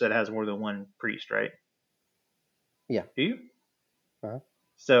church that has more than one priest, right? Yeah. Do you? Uh-huh.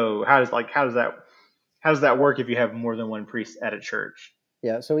 So how does that work if you have more than one priest at a church?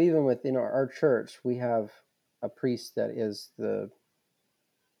 Yeah. So even within our church, we have a priest that is I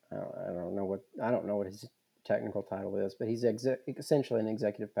don't know what his technical title is, but he's essentially an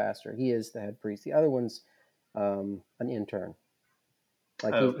executive pastor. He is the head priest. The other one's an intern.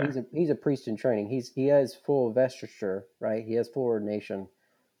 Like Oh, okay. he's a priest in training. He has full vestiture, right? He has full ordination,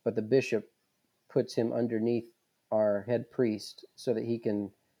 but the bishop puts him underneath our head priest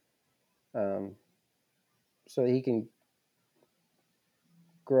um, so that he can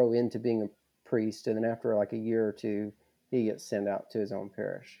grow into being a priest, and then after like a year or two, he gets sent out to his own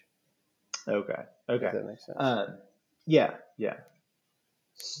parish. Okay. If Okay. that makes sense. Um, yeah. Yeah.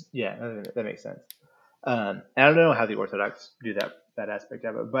 Yeah. That makes sense. I don't know how the Orthodox do that aspect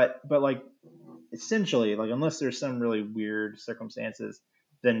of it, but like essentially, like unless there's some really weird circumstances,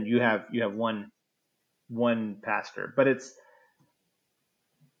 then you have one pastor. But it's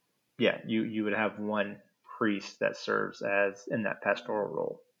yeah, you would have one priest that serves as in that pastoral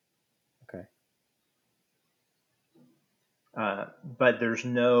role. Okay. But there's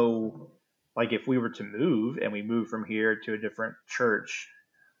no like if we were to move and we move from here to a different church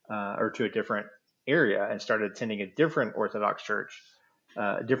or to a different area and started attending a different Orthodox church,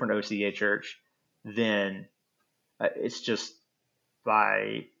 a different OCA church, then it's just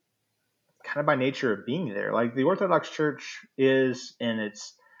by kind of by nature of being there. Like the Orthodox Church is, and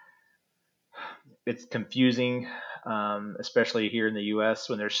it's confusing, especially here in the U.S.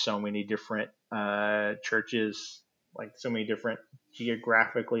 when there's so many different churches, like so many different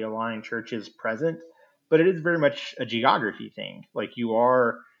geographically aligned churches present. But it is very much a geography thing. Like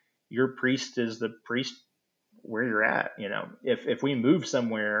your priest is the priest where you're at. You know, if we move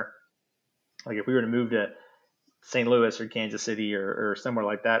somewhere, like if we were to move to St. Louis or Kansas City or somewhere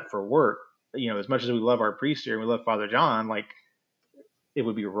like that for work, you know, as much as we love our priest here and we love Father John, like it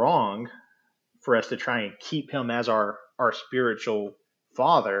would be wrong for us to try and keep him as our spiritual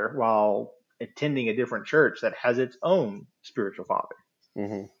father while attending a different church that has its own spiritual father.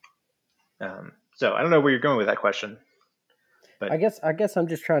 Mm-hmm. So I don't know where you're going with that question, but I guess I'm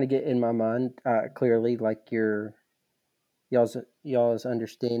just trying to get in my mind clearly, like y'all's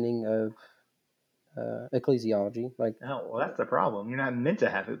understanding of ecclesiology, like. oh well, that's the problem. You're not meant to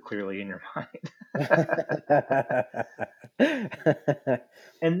have it clearly in your mind.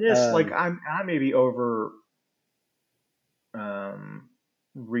 And this, like, um, I may be over um,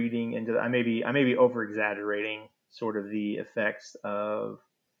 reading into. I may be over exaggerating sort of the effects um,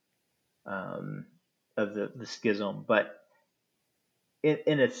 of the schism, but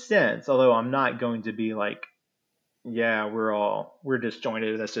in a sense, although I'm not going to be like, yeah, we're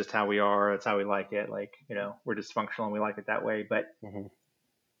disjointed. That's just how we are. That's how we like it. Like, you know, we're dysfunctional and we like it that way. mhm.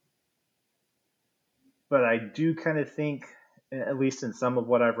 But I do kind of think, at least in some of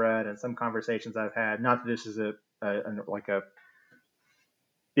what I've read and some conversations I've had, not that this is like a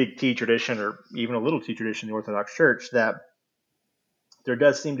big T tradition or even a little T tradition in the Orthodox Church, that there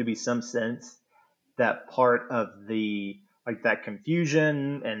does seem to be some sense that part of the like that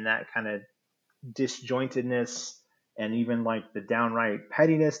confusion and that kind of disjointedness and even like the downright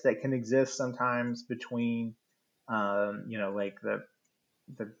pettiness that can exist sometimes between you know like the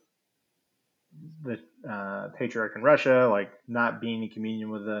patriarch in Russia like not being in communion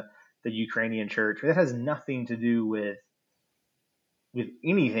with the Ukrainian church. That has nothing to do with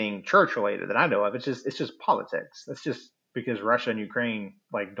anything church related that I know of. It's just politics. That's just because Russia and Ukraine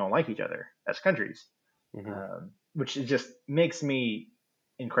like don't like each other as countries, Hmm. which just makes me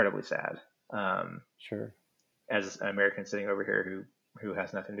incredibly sad. Um, Sure. as an American sitting over here who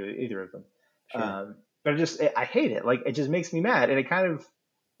has nothing to do with either of them. Sure. But I hate it. Like it just makes me mad, and it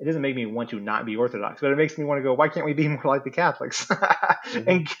doesn't make me want to not be Orthodox, but it makes me want to go. Why can't we be more like the Catholics Hmm.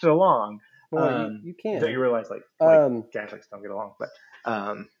 and get along? Well, you Until you can. realize like Um, Catholics don't get along, but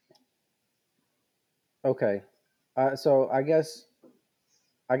um, okay. So I guess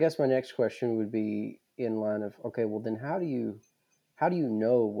my next question would be in line of, okay, well then how do you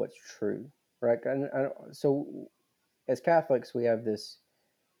know what's true, right? So as Catholics, we have this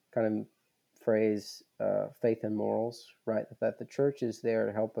kind of phrase, faith and morals, right? That the church is there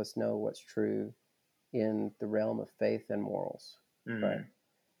to help us know what's true in the realm of faith and morals, right? mm,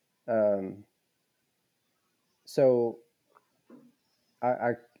 Um, so I,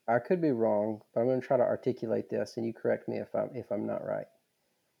 I I could be wrong, but I'm going to try to articulate this, and you correct me if I'm not right.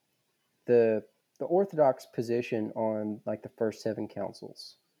 The the Orthodox position on like the first seven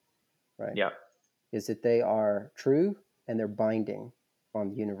councils, right, yeah, is that they are true and they're binding on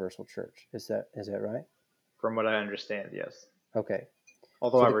the universal church. Is that right? from what I understand, yes. Okay.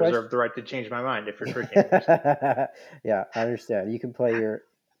 Although So I the question, reserve the right to change my mind if you're tricking me or something. yeah, I understand. You can play your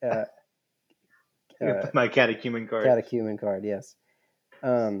uh, uh, My catechumen card. catechumen card. Yes.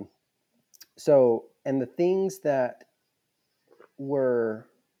 Um, so, and the things that were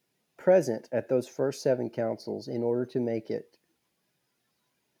present at those first seven councils in order to make it,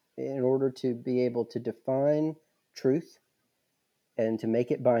 in order to be able to define truth and to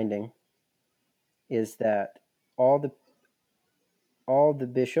make it binding, is that all the all the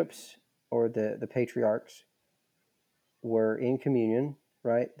bishops or the patriarchs were in communion,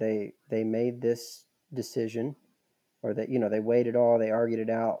 right? They made this decision, or that, you know, they weighed it all, they argued it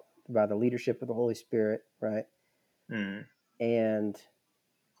out by the leadership of the Holy Spirit, right? Mm, And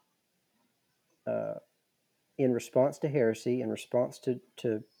uh, in response to heresy, in response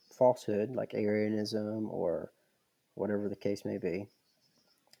to falsehood like Arianism or whatever the case may be,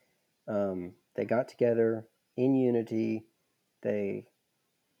 they got together in unity. They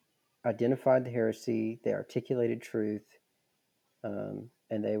identified the heresy. They articulated truth, and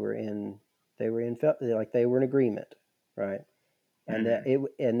they were in like they were in agreement, right? And that mm.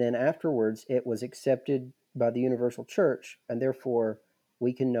 it and then afterwards it was accepted by the universal church, and therefore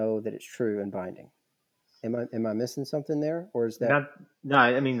we can know that it's true and binding. Am I missing something there, or is that Not, no,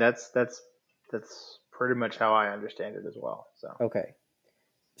 I mean that's pretty much how I understand it as well. So, okay?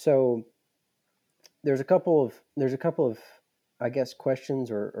 So there's a couple of I guess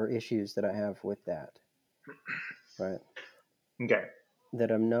questions or issues that I have with that, right? okay,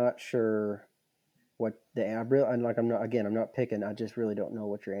 That I'm not sure what the I really I'm like I'm not again I'm not picking. I just really don't know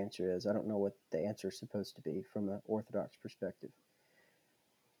what your answer is. I don't know what the answer is supposed to be from an Orthodox perspective.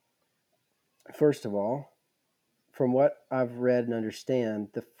 First of all, from what I've read and understand,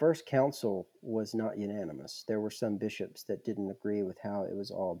 the first council was not unanimous. There were some bishops that didn't agree with how it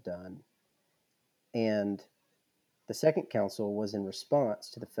was all done. And the second council was in response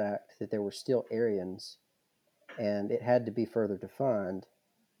to the fact that there were still Arians and it had to be further defined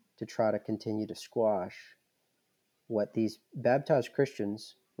to try to continue to squash what these baptized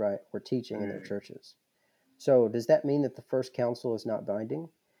Christians, right, were teaching in their mm, churches. So, does that mean that the first council is not binding?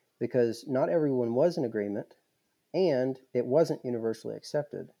 Because not everyone was in agreement, and it wasn't universally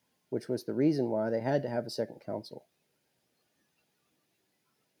accepted, which was the reason why they had to have a second council.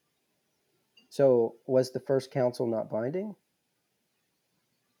 So, was the first council not binding?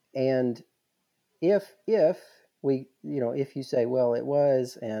 And if we, you know, if you say, well, it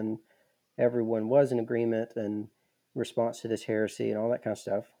was, and everyone was in agreement in response to this heresy and all that kind of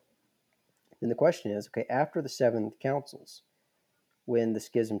stuff, then the question is, okay, after the seven councils, when the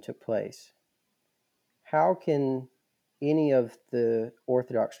schism took place, how can any of the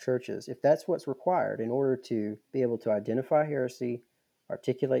Orthodox churches, if that's what's required in order to be able to identify heresy,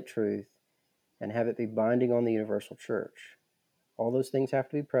 articulate truth, and have it be binding on the universal church, all those things have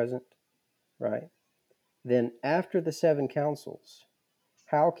to be present, right? Then, after the seven councils,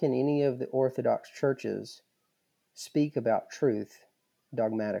 how can any of the Orthodox churches speak about truth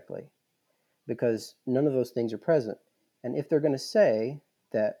dogmatically? Because none of those things are present. And if they're going to say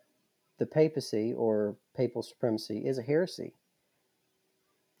that the papacy or papal supremacy is a heresy,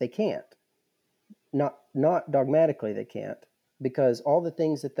 they can't. Not dogmatically they can't, because all the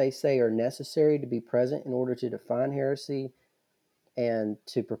things that they say are necessary to be present in order to define heresy and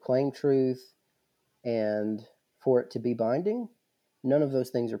to proclaim truth and for it to be binding, none of those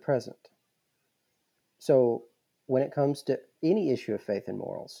things are present. So when it comes to any issue of faith and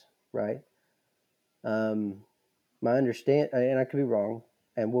morals, right? Um, my understand, and I could be wrong,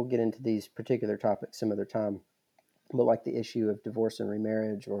 and we'll get into these particular topics some other time, but like the issue of divorce and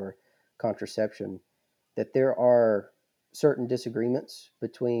remarriage or contraception, that there are certain disagreements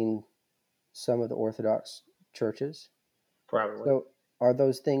between some of the Orthodox churches. Probably. So, are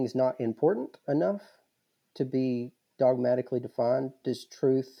those things not important enough to be dogmatically defined? Does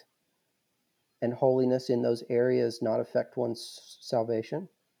truth and holiness in those areas not affect one's salvation?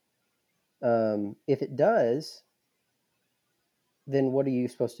 If it does, then what are you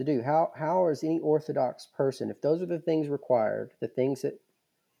supposed to do? How is any Orthodox person, if those are the things required, the things that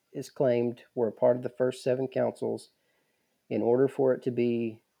is claimed were a part of the first seven councils, in order for it to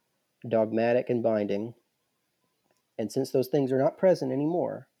be dogmatic and binding, and since those things are not present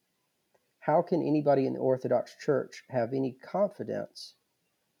anymore, how can anybody in the Orthodox Church have any confidence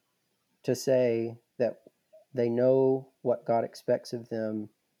to say that they know what God expects of them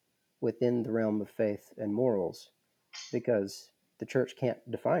within the realm of faith and morals? Because the church can't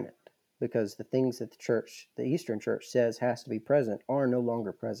define it. Because the things that the Eastern Church says has to be present, are no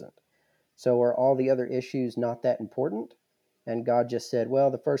longer present. So are all the other issues not that important? And God just said,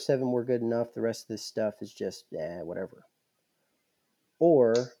 well, the first seven were good enough. The rest of this stuff is just whatever.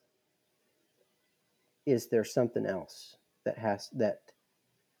 Or is there something else that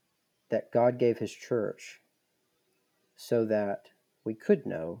God gave His church so that we could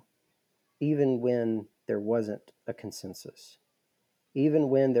know, even when there wasn't a consensus, even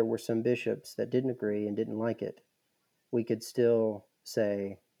when there were some bishops that didn't agree and didn't like it, we could still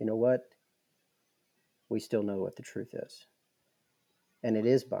say, you know what, we still know what the truth is, and it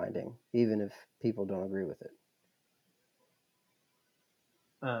is binding, even if people don't agree with it.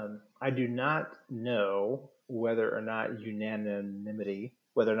 I do not know whether or not unanimity,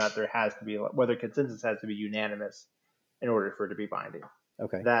 whether or not there has to be, whether consensus has to be unanimous in order for it to be binding.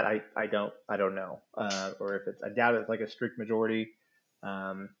 Okay. That I don't know, or if it's, I doubt it's like a strict majority,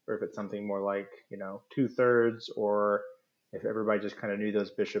 or if it's something more like 2/3, or if everybody just kind of knew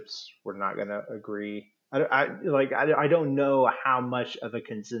those bishops were not going to agree. I don't know how much of a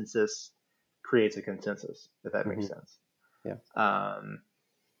consensus creates a consensus, if that makes Mm-hmm. sense. Yeah. Um,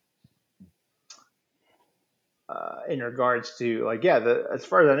 in regards to, like, yeah, as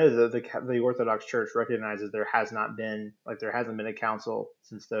far as I know, the Orthodox Church recognizes there hasn't been a council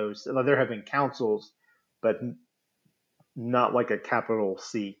since those. Like, there have been councils, but not like a capital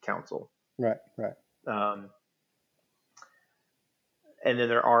C council. Right. Right. Um, and then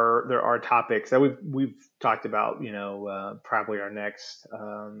there are topics that we've talked about. Probably our next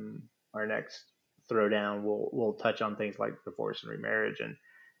throwdown, we'll touch on things like divorce and remarriage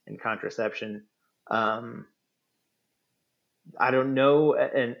and contraception. Um, I don't know,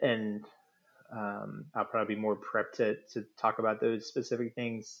 and I'll probably be more prepped to talk about those specific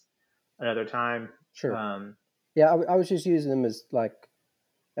things another time. Sure. Um, Yeah, I was just using them as like,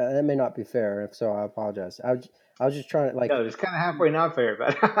 that may not be fair. If so, I apologize. I was just trying to no, it's kind of halfway not fair,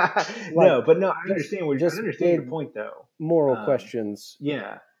 but like no, but no, I just understand your big point though. moral Um, questions.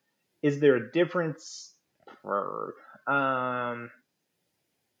 yeah, is there a difference? For, um,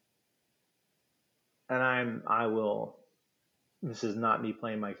 and I will. This is not me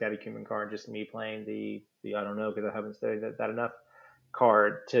playing my catechumen card, just me playing the I don't know, because I haven't studied that enough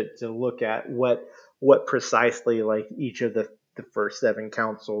card to look at what precisely, like, each of the first seven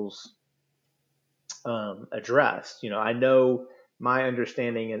councils addressed. I know my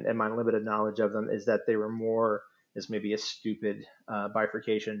understanding and my limited knowledge of them is that they were more, this may be a stupid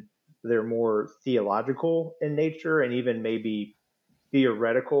bifurcation, they're more theological in nature, and even maybe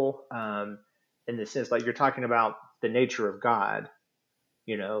theoretical, in the sense, like, you're talking about the nature of God,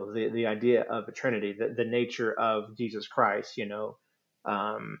 the idea of a Trinity, the nature of Jesus Christ,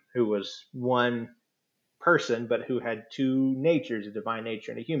 who was one person, but who had two natures, a divine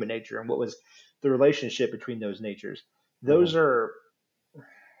nature and a human nature, and what was the relationship between those natures. Mm-hmm. Those are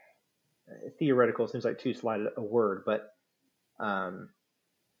theoretical. Seems like too slight a word, but and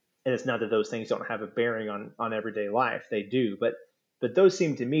it's not that those things don't have a bearing on everyday life. They do, but those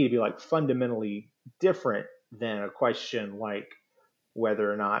seem to me to be like fundamentally different than a question like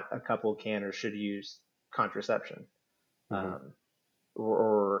whether or not a couple can or should use contraception, Mm-hmm. um,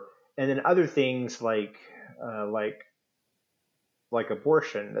 or and then other things like uh, like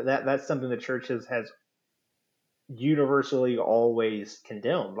abortion. That's something the church has universally always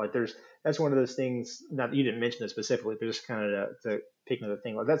condemned. Like, that's one of those things. Not that you didn't mention it specifically, but just kind of to pick another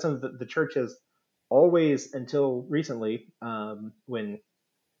thing. Like, that's something that the church has always, until recently, when,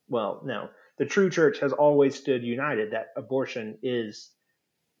 well, no, the true church has always stood united that abortion is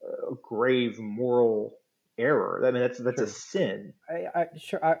a grave moral error. I mean, that's a Sure. sin.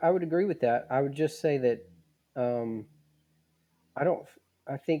 I would agree with that. I would just say that Um, I don't.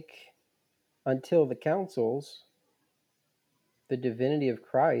 I think until the councils, the divinity of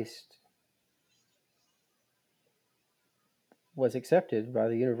Christ was accepted by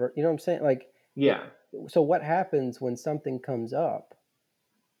the universe. You know what I'm saying? Like it. Yeah. So what happens when something comes up,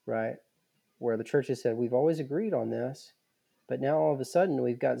 right? Where the church has said we've always agreed on this, but now all of a sudden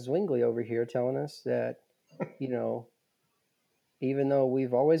we've got Zwingli over here telling us that, you know, even though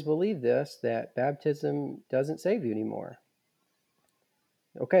we've always believed this, that baptism doesn't save you anymore.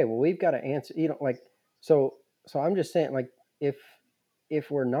 Okay, well we've got to answer. You know, like so. So I'm just saying, like if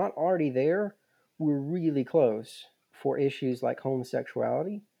we're not already there, we're really close for issues like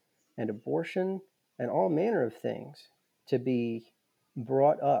homosexuality and abortion and all manner of things to be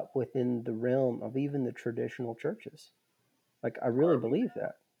brought up within the realm of even the traditional churches. Like I really Are we believe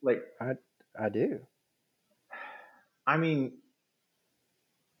that. like? I I do. I mean,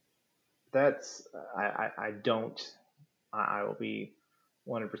 that's I don't. I will be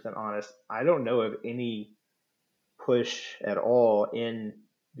 100% honest. I don't know of any push at all in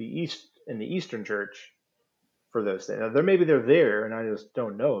the Eastern Church for those things. Now, they're there, and I just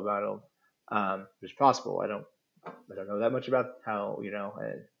don't know about them. It's possible. I don't know that much about how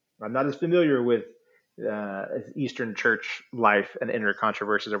I'm not as familiar with Eastern Church life and inner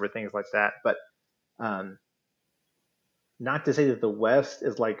controversies over things like that. But um, not to say that the West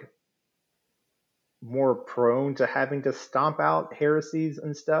is like more prone to having to stomp out heresies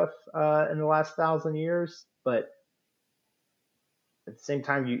and stuff in the last 1,000 years, but at the same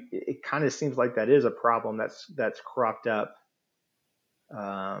time, it kind of seems like that is a problem that's cropped up.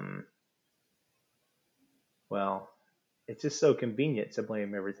 Um, well, it's just so convenient to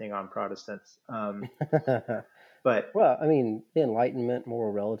blame everything on Protestants. But Well, I mean, the Enlightenment,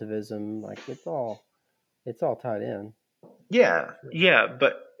 moral relativism, like it's all tied in. yeah, Sure. yeah,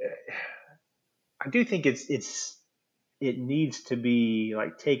 but I do think it needs to be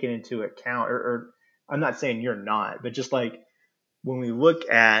like taken into account, or I'm not saying you're not, but just like when we look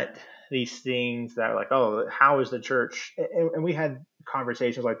at these things that are like, oh, how is the church? And we had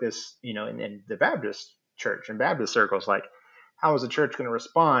conversations like this, in the Baptist church and Baptist circles, like, how is the church going to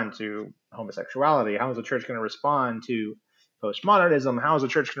respond to homosexuality? How is the church going to respond to postmodernism? How is the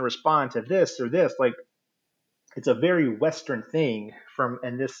church going to respond to this or this? Like, it's a very Western thing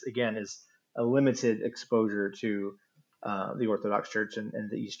and this again is a limited exposure to the Orthodox Church and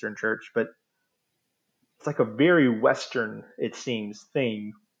the Eastern Church, but it's like a very Western, it seems,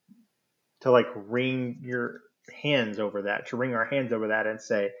 thing to like wring our hands over that and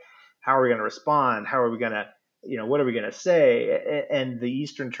say, how are we going to respond? How are we going to, what are we going to say? And the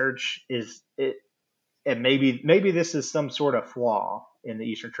Eastern Church is it, and maybe this is some sort of flaw in the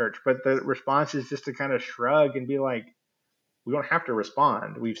Eastern Church, but the response is just to kind of shrug and be like, we don't have to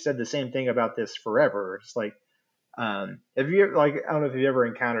respond. We've said the same thing about this forever. It's like, have you ever, like, I don't know if you've ever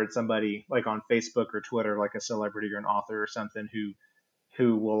encountered somebody like on Facebook or Twitter, like a celebrity or an author or something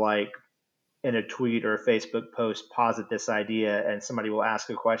who will like in a tweet or a Facebook post posit this idea, and somebody will ask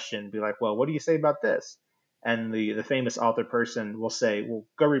a question, be like, well, what do you say about this? And the famous author person will say, well,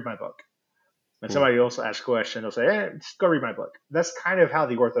 go read my book. When Hmm. somebody else asks a question, they'll say, just go read my book. That's kind of how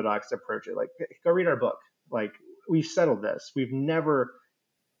the Orthodox approach it. Like, go read our book. Like, we've settled this. We've never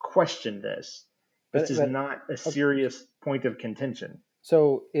questioned this. This is But not a okay, serious point of contention.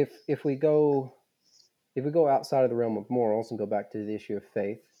 so if we go outside of the realm of morals and go back to the issue of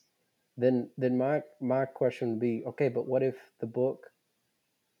faith, then my question would be, okay, but what if the book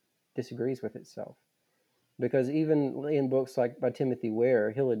disagrees with itself? Because even in books like by Timothy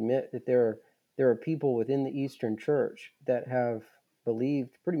Ware, he'll admit that there are people within the Eastern Church that have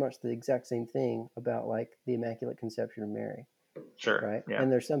believed pretty much the exact same thing about like the Immaculate Conception of Mary, Sure. right? Yeah.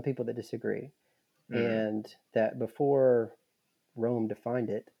 And there's some people that disagree, Mm. and that before Rome defined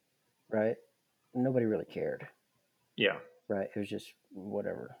it, right? Nobody really cared, Yeah. right? It was just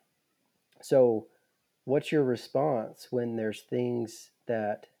whatever. So, what's your response when there's things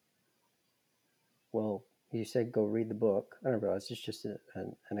that, well, you said go read the book. I don't realize it's just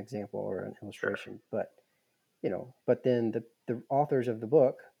an example or an Sure. illustration, but but then the authors of the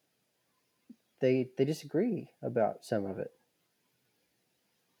book they disagree about some of it.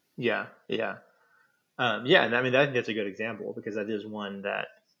 Yeah. Yeah. Yeah. And I mean, I think that's a good example because that is one that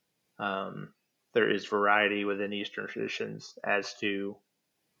um, there is variety within Eastern traditions as to.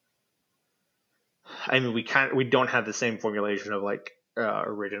 I mean, we don't have the same formulation of like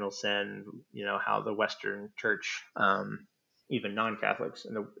original sin. How the Western Church, even non-Catholics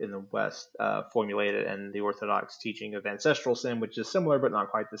in the West, formulate it, and the Orthodox teaching of ancestral sin, which is similar but not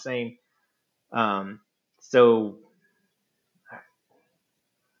quite the same. So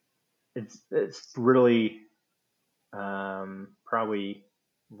it's really. Probably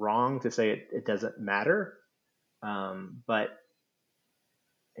wrong to say it doesn't matter, but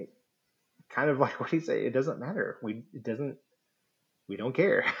it, kind of like what do you say? It doesn't matter. We don't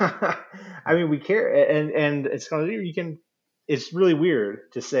care. I mean, we care, and it's kind of you can. It's really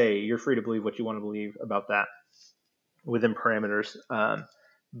weird to say you're free to believe what you want to believe about that within parameters.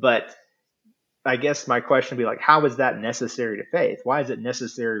 But I guess my question would be like, how is that necessary to faith? Why is it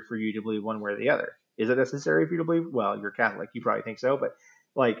necessary for you to believe one way or the other? Is it necessary for you to believe? Well, you're Catholic, you probably think so, but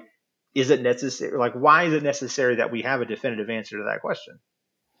like, is it necessary? Like, why is it necessary that we have a definitive answer to that question?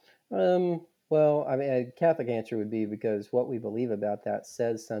 Well, I mean, a Catholic answer would be because what we believe about that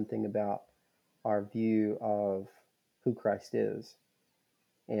says something about our view of who Christ is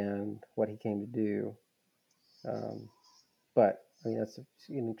and what he came to do. Um, but I mean, that's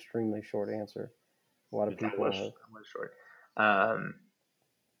an extremely short answer. A lot of That people have. was short. Um,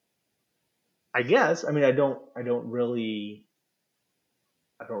 I guess. I mean, I don't really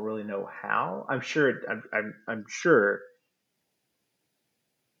know how. I'm sure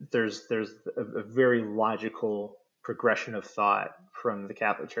there's a very logical progression of thought from the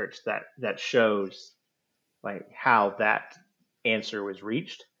Catholic Church that shows like how that answer was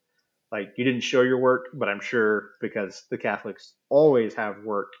reached. Like you didn't show your work, but I'm sure because the Catholics always have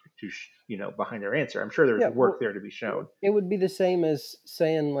work to behind their answer. I'm sure there's Yeah, work well, there to be shown. it would be the same as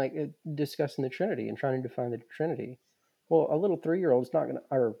saying like discussing the Trinity and trying to define the Trinity. Well, a little 3-year-old is not going to,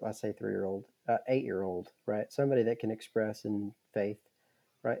 or I say 3-year-old, 8-year-old, right? Somebody that can express in faith,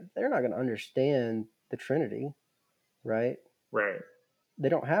 right? They're not going to understand the Trinity, right? Right. They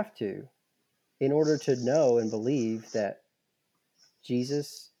don't have to. In order to know and believe that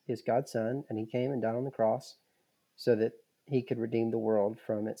Jesus is God's son and he came and died on the cross so that he could redeem the world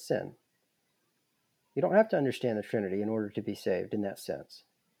from its sin. You don't have to understand the Trinity in order to be saved in that sense.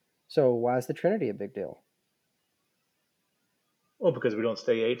 So why is the Trinity a big deal? Well, because we don't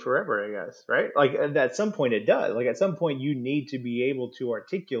stay eight forever, I guess, right? Like at some point it does. Like at some point you need to be able to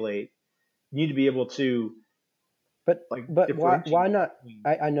articulate. You need to be able to But like but why differentiate not? between.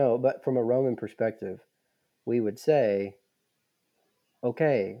 I know, but from a Roman perspective, we would say,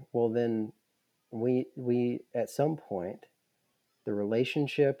 okay, well then we at some point the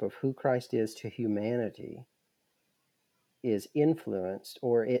relationship of who Christ is to humanity is influenced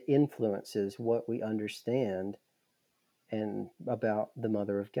or it influences what we understand and about the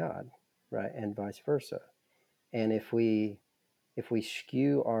mother of God, right? And vice versa. And if we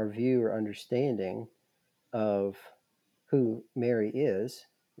skew our view or understanding of who Mary is,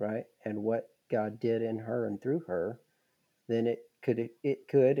 right, and what God did in her and through her, then it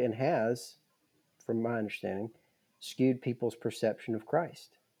could and has, from my understanding, skewed people's perception of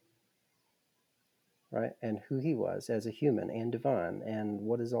Christ, right, and who he was as a human and divine, and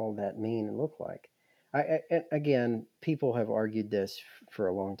what does all that mean and look like. And again, people have argued this for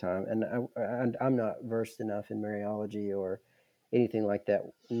a long time, and I'm not versed enough in Mariology or anything like that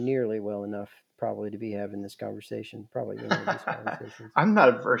nearly well enough probably to be having this conversation, probably any of these conversations. I'm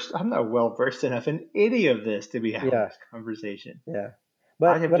not well versed enough in any of this to be having Yeah, this conversation. yeah, I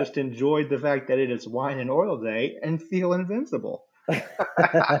but have just enjoyed the fact that it is wine and oil day and feel invincible.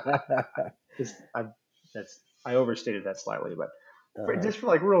 Just I overstated that slightly, but uh-huh. just for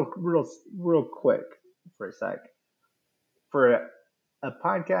like real quick for a sec, for a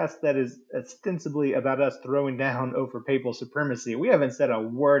podcast that is ostensibly about us throwing down over papal supremacy, we haven't said a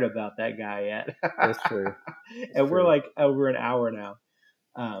word about that guy yet, It's true. It's and we're true. like over an hour now.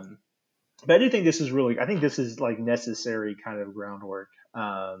 Um, but I do think this is really, I think this is like necessary kind of groundwork.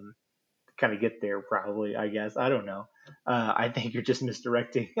 Kind of get there probably, I guess. I don't know. I think you're just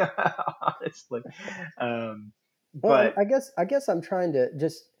misdirecting, honestly. Um, Well, but I guess I'm trying to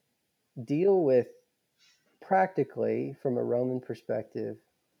just deal with practically from a Roman perspective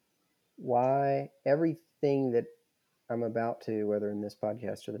why everything that I'm about to, whether in this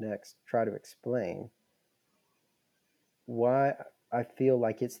podcast or the next, try to explain why I feel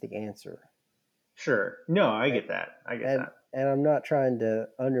like it's the answer. sure, no, I And get that. I get and, that. and I'm not trying to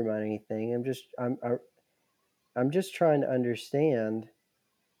undermine anything. I'm just trying to understand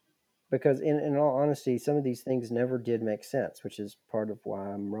because in all honesty, some of these things never did make sense, which is part of why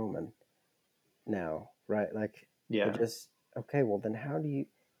I'm Roman now, right? Like it Yeah. just okay, well then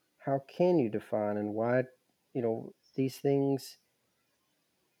how can you define and why these things,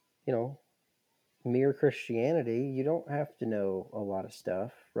 you know, mere Christianity, you don't have to know a lot of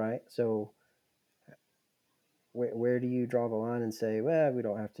stuff, right? So where do you draw the line and say, well, we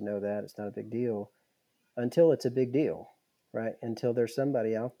don't have to know that, it's not a big deal until it's a big deal, right? Until there's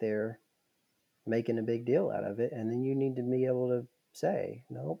somebody out there making a big deal out of it, and then you need to be able to say,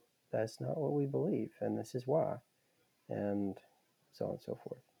 nope, that's not what we believe, and this is why. and so on and so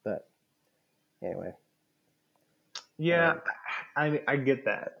forth. But anyway, Yeah, um, I get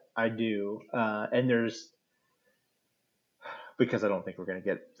that. I do. And there's because I don't think we're going to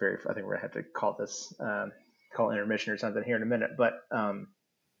get very. I think we're going to have to call this call intermission or something here in a minute. But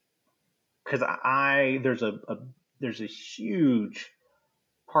because there's a huge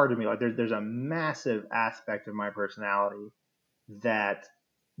part of me, like there's a massive aspect of my personality that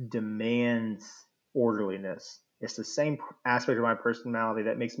demands orderliness. It's the same aspect of my personality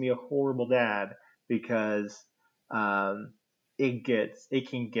that makes me a horrible dad because um, it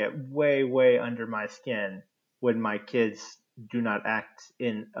can get way under my skin when my kids do not act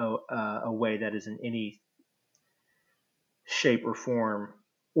in a way that is in any shape or form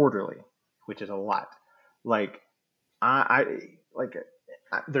orderly, which is a lot. Like I like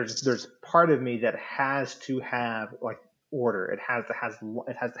there's part of me that has to have like order. It has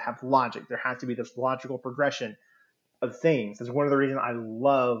to have logic. There has to be this logical progression of things. That's one of the reasons I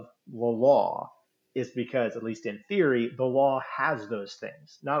love the law is because at least in theory the law has those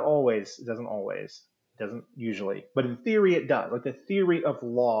things. Not always, it doesn't usually, but in theory it does. Like the theory of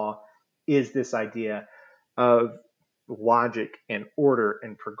law is this idea of logic and order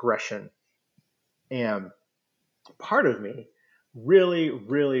and progression. And part of me really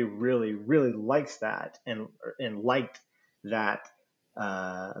likes that and liked that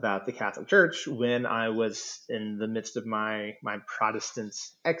about the Catholic Church when I was in the midst of my Protestant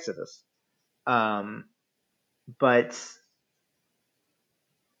exodus. Um, but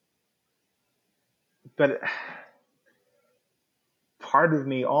but part of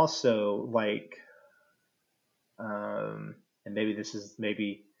me also like and maybe this is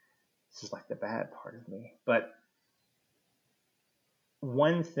like the bad part of me, but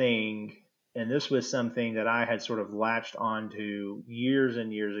one thing, and this was something that I had sort of latched onto years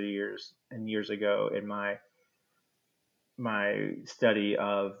ago in my study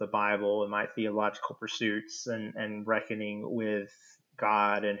of the Bible and my theological pursuits and reckoning with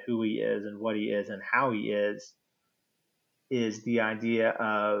God and who He is and what He is and how He is the idea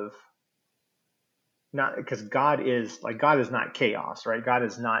of not because God is not chaos, right? God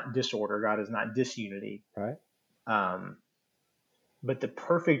is not disorder. God is not disunity. right? Um, but the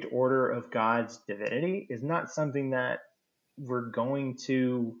perfect order of God's divinity is not something that we're going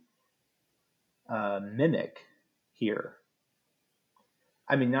to mimic here.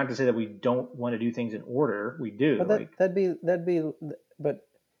 I mean, not to say that we don't want to do things in order. We But do. Like, that'd be, but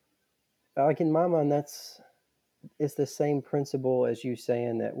like in my mind, it's the same principle as you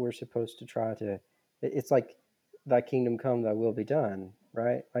saying that we're supposed to try to. It's like, "Thy kingdom come, Thy will be done."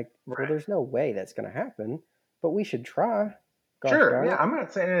 Right? Like, well, right. there's no way that's going to happen, but we should try. Gosh Sure. darn Yeah. it! I'm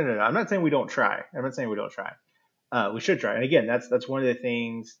not saying no. I'm not saying we don't try. I'm not saying we don't try. We should try. And again, that's one of the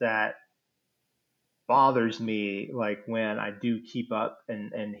things that bothers me. Like when I do keep up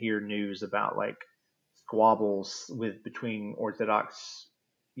and hear news about like squabbles with between Orthodox,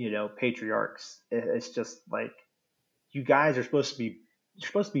 patriarchs. It's just like you guys are supposed to be you're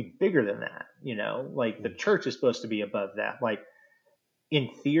supposed to be bigger than that, like the Mm, church is supposed to be above that. Like in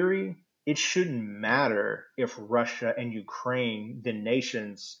theory, it shouldn't matter if Russia and Ukraine, the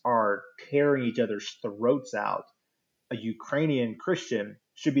nations, are tearing each other's throats out. A Ukrainian Christian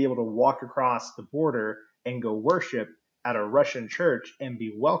should be able to walk across the border and go worship at a Russian church and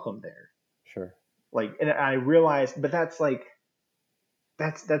be welcome there. sure. Like, and I realized, but that's like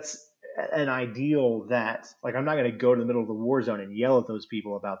that's an ideal that like I'm not going to go to the middle of the war zone and yell at those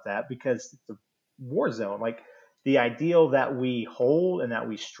people about that because it's a war zone. Like the ideal that we hold and that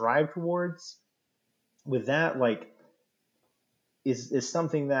we strive towards with that like is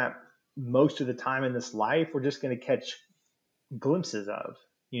something that most of the time in this life we're just going to catch glimpses of,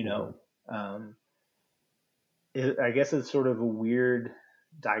 you Hmm. know. Um, I guess it's sort of a weird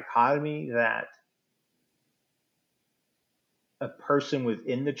dichotomy that a person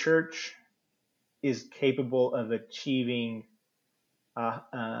within the church is capable of achieving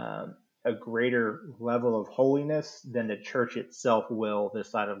a greater level of holiness than the church itself will this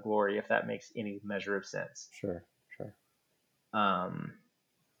side of glory, if that makes any measure of sense. Sure, sure. Um,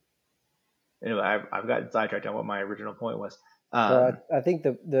 anyway, I've gotten sidetracked on what my original point was. Well, Um, I think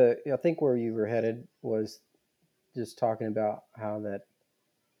I think where you were headed was just talking about how that,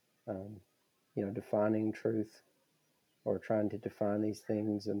 um, defining truth or trying to define these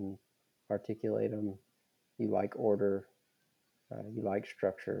things and articulate them. You like order, you like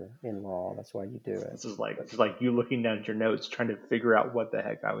structure in law. That's why you do it. But this is like you looking down at your notes trying to figure out what the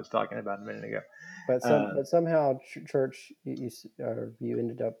heck I was talking about a minute ago. but somehow church you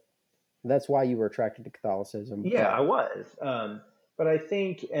ended up. That's why you were attracted to Catholicism. Yeah, But I was. But I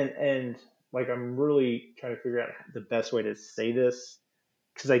think and like I'm really trying to figure out the best way to say this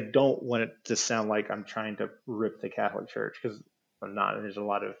because I don't want it to sound like I'm trying to rip the Catholic Church because I'm not, and there's a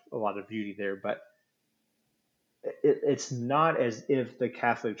lot of beauty there, but it's not as if the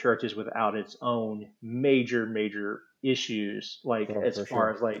Catholic Church is without its own major issues, like Oh, as for far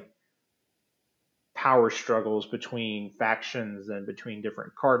sure. as like power struggles between factions and between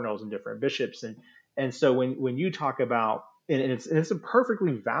different cardinals and different bishops, and so when you talk about and it's a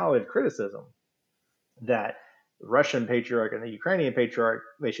perfectly valid criticism that the Russian patriarch and the Ukrainian patriarch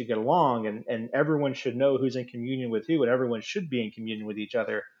they should get along and everyone should know who's in communion with who and everyone should be in communion with each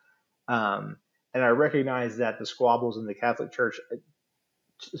other. Um, and I recognize that the squabbles in the Catholic Church,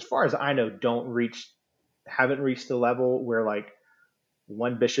 as far as I know, haven't reached the level where like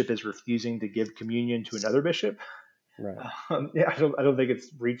one bishop is refusing to give communion to another bishop. Right. Yeah, I don't think it's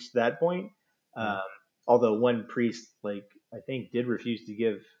reached that point. Yeah. Um, although one priest, like I think, did refuse to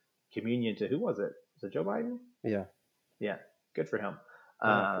give communion to who was it? Was it Joe Biden? Yeah. Yeah, good for him.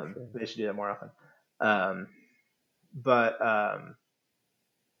 Yeah, for sure. They should do that more often. Um, but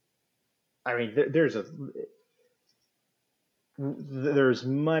I mean, there's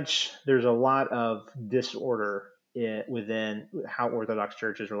a lot of disorder within how Orthodox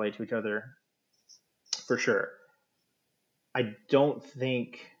churches relate to each other, for sure. I don't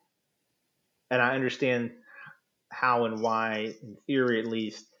think, and I understand how and why, in theory at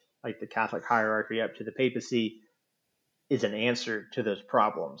least, like the Catholic hierarchy up to the papacy is an answer to those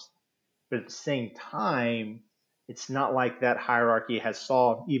problems. But at the same time, it's not like that hierarchy has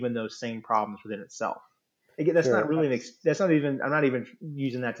solved even those same problems within itself. Again, that's not Sure. really that's not even, I'm not even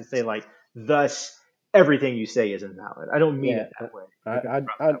using that to say like thus everything you say is invalid. I don't mean Yeah. it that way. I, Like,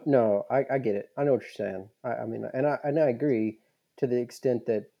 I no, I get it. I know what you're saying. I mean, and I agree to the extent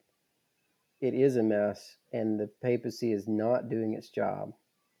that it is a mess and the papacy is not doing its job.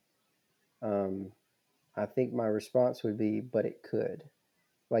 Um, I think my response would be, but it could.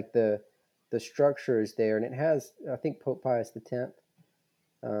 Like the structure is there, and it has. I think Pope Pius X,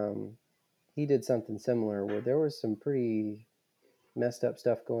 um, he did something similar where there was some pretty messed up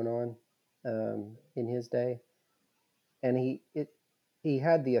stuff going on in his day, and he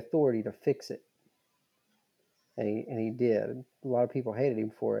had the authority to fix it, and he did. A lot of people hated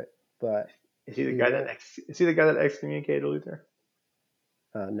him for it, but he went. is he the guy that excommunicated Luther?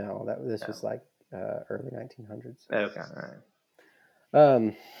 No, this No. was like early 1900s. Okay. All right.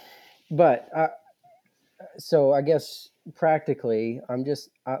 Um, but so I guess practically,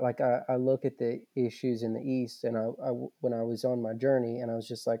 I look at the issues in the East, and when I was on my journey, and I was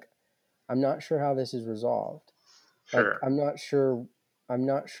just like, I'm not sure how this is resolved. Like Sure. I'm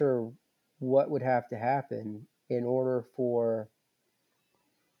not sure what would have to happen in order for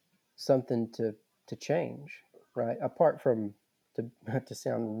something to change, right? Apart from to not to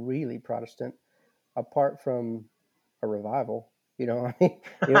sound really Protestant, apart from a revival, I mean,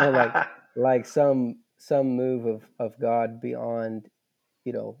 like some move of God beyond,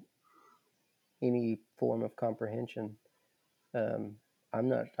 you know, any form of comprehension. Um, I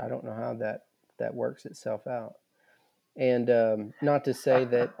don't know how that works itself out. And not to say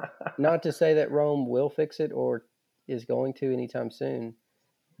that Rome will fix it or is going to anytime soon.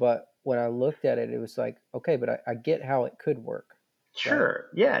 But when I looked at it, it was like, okay, but I get how it could work, right? Sure.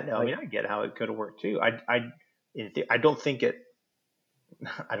 Yeah. No. I Like, mean, I get how it could have worked too. I don't think it.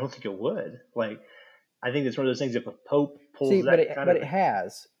 I don't think it would. Like, I think it's one of those things. If a pope see, pulls that kind but of it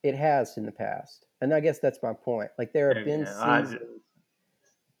has in the past, and I guess that's my point. Like, there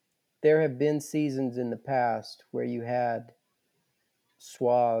have been seasons in the past where you had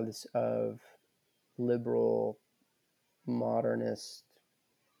swaths of liberal modernist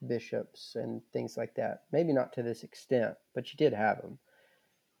bishops and things like that. Maybe not to this extent, but you did have them.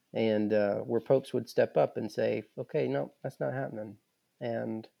 And where popes would step up and say, "Okay, no, that's not happening,"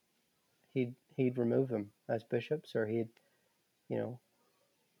 and he'd remove them as bishops, or he'd you know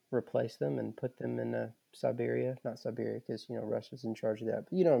replace them and put them in Siberia, not Siberia, because Russia's in charge of that.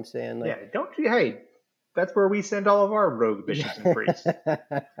 But you know what I'm saying, yeah. like, Don't you? Hey, that's where we send all of our rogue bishops and priests.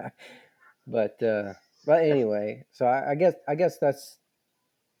 yeah. but but anyway, so I guess that's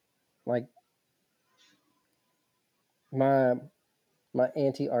like my my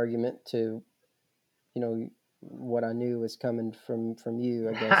anti argument to what I knew was coming from you,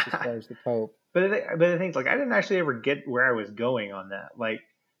 I guess, as far as the Pope. But the thing's like I didn't actually ever get where I was going on that. Like,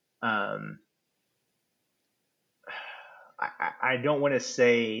 um, I don't want to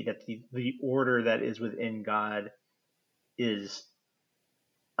say that the order that is within God is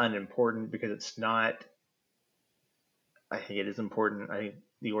unimportant because it's not. I think it is important. I think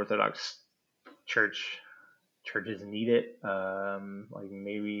the Orthodox Church churches need it. Like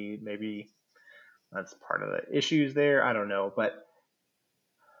maybe that's part of the issues there. I don't know, but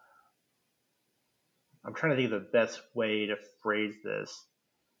I'm trying to think of the best way to phrase this.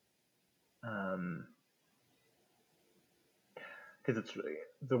 Because it's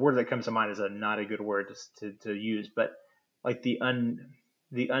the word that comes to mind is not a good word to use, but like the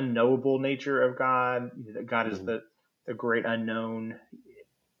unknowable nature of God. That God is Hmm. the great unknown.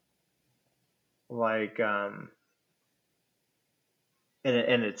 Like and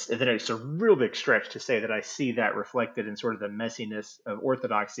then it's a real big stretch to say that I see that reflected in sort of the messiness of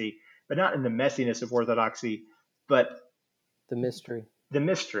orthodoxy, but not in the messiness of orthodoxy, but The mystery. the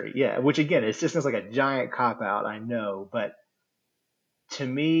mystery. Yeah, which again, it just sounds like a giant cop out. I know, but to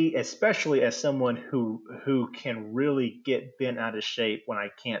me, especially as someone who can really get bent out of shape when I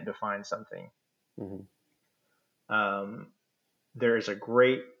can't define something, Hmm. um, there is a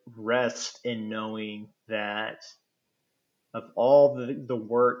great rest in knowing that of all the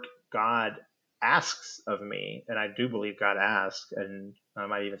work God asks of me, and I do believe God asks, and I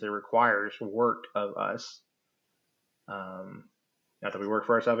might even say requires work of us. Um, Not that we work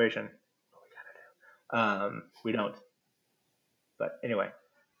for our salvation, we don't. But anyway,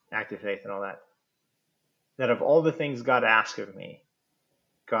 active faith and all that. That of all the things God asks of me,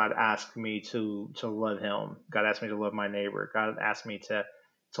 God asked me to love Him. God asked me to love my neighbor. God asked me to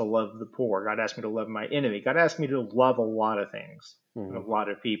love the poor. God asked me to love my enemy. God asked me to love a lot of things and Hmm. a lot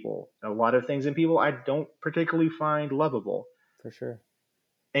of people. A lot of things and people I don't particularly find lovable. For sure.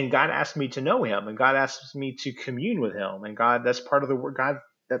 And God asked me to know Him, and God asks me to commune with Him. And God, that's part of the work. God,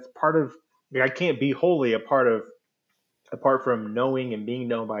 that's part of. I can't be holy apart from knowing and being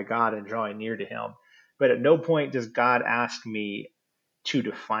known by God and drawing near to Him. But at no point does God ask me to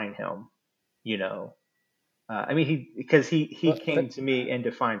define Him. You know, I mean, he But came but to me and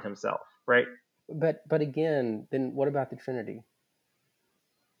defined Himself, right? but again, then what about the Trinity?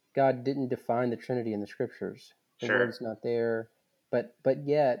 God didn't define the Trinity in the scriptures. The Sure. word's not there, but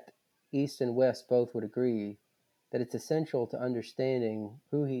yet East and West both would agree that it's essential to understanding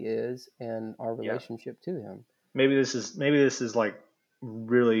who He is and our Yeah. relationship to Him. Maybe this is like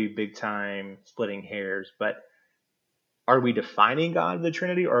really big time splitting hairs, but are we defining God in the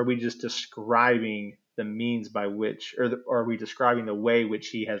Trinity, or are we just describing the means by which, or are we describing the way which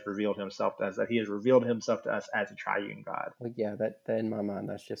He has revealed Himself to us? That He has revealed Himself to us as a triune God. Well, yeah, that in my mind,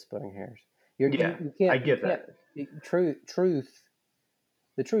 that's just splitting hairs. You're, Yeah, you I can't you get can't that. truth.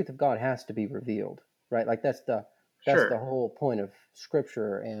 The truth of God has to be revealed, right? Like that's Sure. the whole point of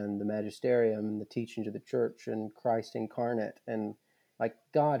Scripture and the Magisterium and the teachings of the Church and Christ incarnate, and like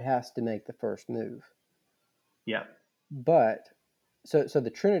God has to make the first move. Yeah, But so the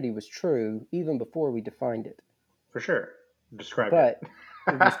Trinity was true even before we defined it. for sure. Described it.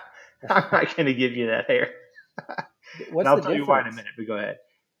 But it was I'm not going to give you that hair, and what's I'll the tell you why in a difference? minute. But go ahead.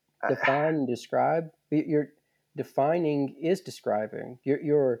 Define and describe. You're defining is describing.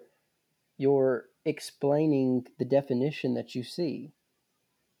 You're explaining the definition that you see.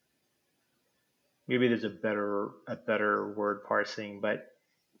 Maybe there's a better word parsing, but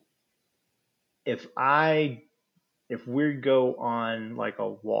if I if we go on like a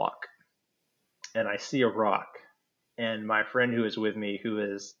walk and I see a rock, and my friend who is with me, who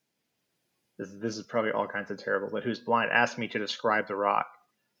is this is probably all kinds of terrible, but who's blind, asks me to describe the rock,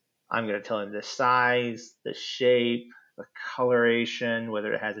 I'm going to tell him the size, the shape, the coloration,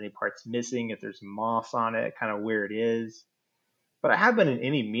 whether it has any parts missing, if there's moss on it, kind of where it is. But I haven't in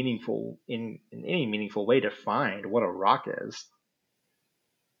any meaningful way defined what a rock is.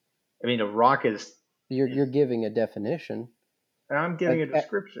 I mean, a rock You're is giving a definition. I'm giving a Like,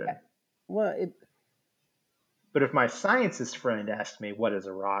 description. well, But if my scientist friend asks me what is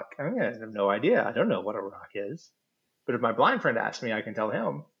a rock, I mean, I have no idea. I don't know what a rock is. But if my blind friend asks me, I can tell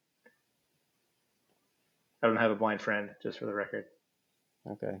him. I don't have a blind friend, just for the record.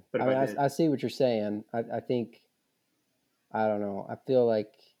 okay. But I if I mean, did, I see what you're saying. I think I don't know. I feel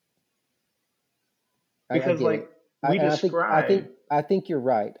like I because get like it. we And describe, I think you're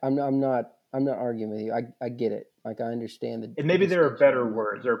right. I'm not arguing with you. I get it. Like I understand and the maybe there are distinction you're better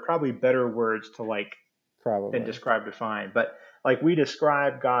words. making. There are probably better words to like than Probably. describe define. But like we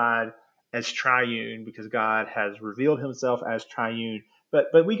describe God as triune because God has revealed Himself as triune.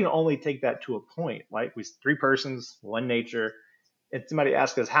 But we can only take that to a point. Like we three persons, one nature. And somebody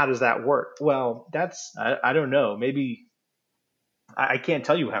asks us, how does that work? Well, I don't know. Maybe I can't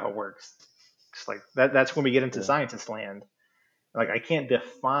tell you how it works. It's like that's when we get into Sure. scientist land. Like I can't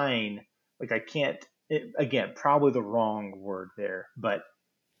define. Like I can't. Again, probably the wrong word there, but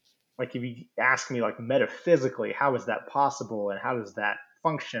like if you ask me like metaphysically, how is that possible and how does that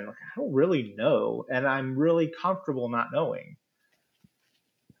function? Like, I don't really know, and I'm really comfortable not knowing.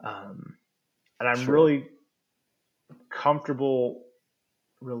 Um, and I'm Sure. really comfortable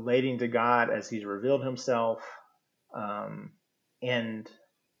relating to God as He's revealed Himself, um, and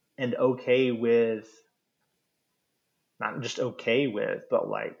okay with, not just okay with, but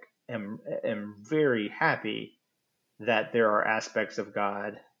like am very happy that there are aspects of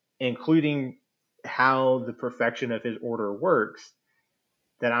God, including how the perfection of His order works,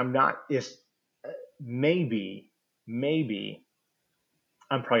 that I'm not is maybe maybe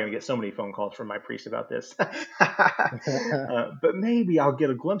I'm probably gonna get so many phone calls from my priest about this, but maybe I'll get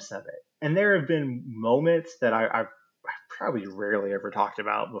a glimpse of it. And there have been moments that I've probably rarely ever talked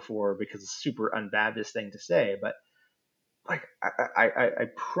about before because it's a super unbaptist thing to say, but like I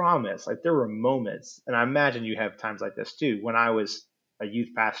promise, like there were moments, and I imagine you have times like this too. When I was a youth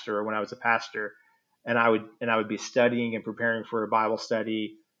pastor or when I was a pastor, and I would be studying and preparing for a Bible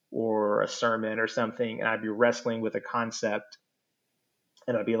study or a sermon or something, and I'd be wrestling with a concept,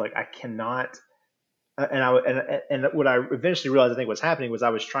 and I'd be like, I cannot. And what I eventually realized I think was happening was I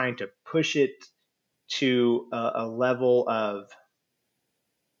was trying to push it to a level of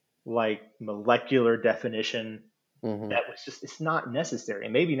like molecular definition Hmm. that was just it's not necessary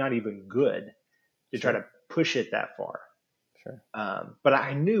and maybe not even good to try Sure. to push it that far. Sure. But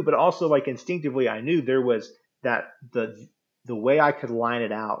I knew, but also like instinctively, I knew there was that the way I could line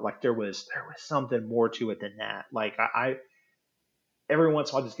it out, like there was something more to it than that. Like I every once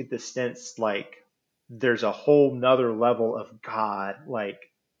in a while I just get this sense like there's a whole nother level of God, like,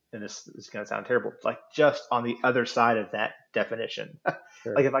 and this is gonna sound terrible, like just on the other side of that definition. Like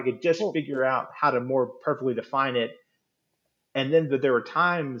Sure. if I could just Well, figure out how to more perfectly define it, and then but there were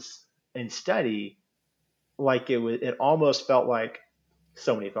times in study like it almost felt like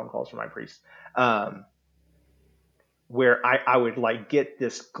so many phone calls from my priest, um, where I would like get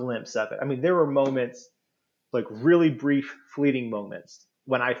this glimpse of it. I mean, there were moments, like really brief, fleeting moments,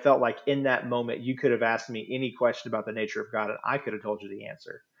 when I felt like in that moment you could have asked me any question about the nature of God and I could have told you the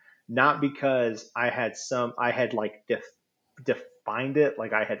answer. Not because I had like defined it,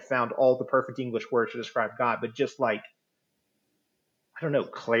 like I had found all the perfect English words to describe God, but just like I don't know,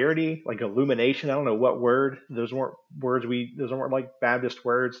 clarity, like illumination. I don't know what word. Those weren't like Baptist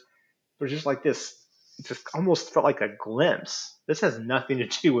words. It was just like this, it just almost felt like a glimpse. This has nothing to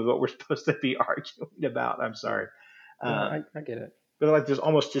do with what we're supposed to be arguing about. I'm yeah. sorry. No, Um, I get it. but like there's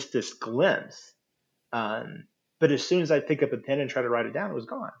almost just this glimpse. Um, but as soon as I pick up a pen and try to write it down, it was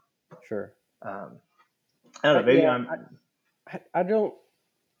gone. Sure. Um, I don't know. Maybe Yeah. I'm. I don't.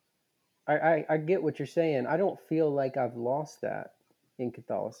 I get what you're saying. I don't feel like I've lost that in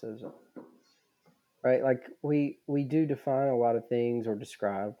Catholicism, right? Like we do define a lot of things or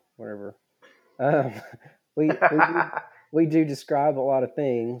describe whatever. Um, we we do we do describe a lot of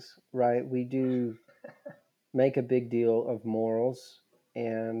things, right? We do make a big deal of morals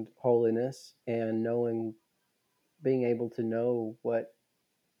and holiness and knowing, being able to know what,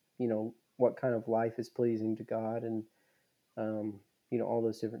 what kind of life is pleasing to God, and um, all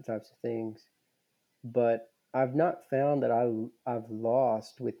those different types of things. But I've not found that I've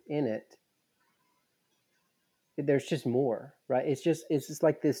lost within it. There's just more, right? It's just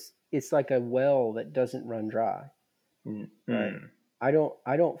like this. It's like a well that doesn't run dry, right? Mm,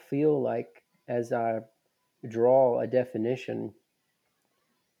 I don't feel like, as I draw a definition,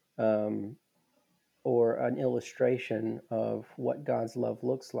 um, or an illustration of what God's love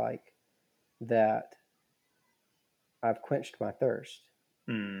looks like, that I've quenched my thirst.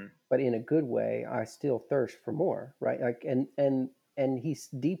 mm, But in a good way, I still thirst for more, right? Like, and He's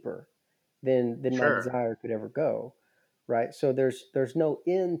deeper than my sure. desire could ever go, right? So there's no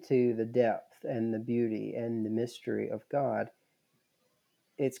end to the depth and the beauty and the mystery of God.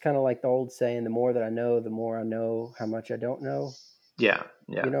 It's kind of like the old saying, the more that I know, the more I know how much I don't know. Yeah.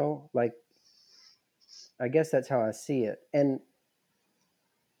 Yeah. Like, I guess that's how I see it. And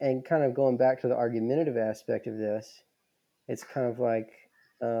kind of going back to the argumentative aspect of this, it's kind of like,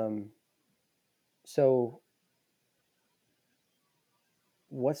 um, so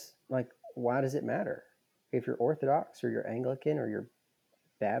what's like, why does it matter if you're Orthodox or you're Anglican or you're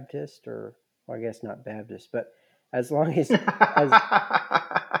Baptist, or, well, I guess not Baptist, but as long as as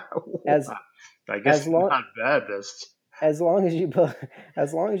I guess as long not Baptist. as long as you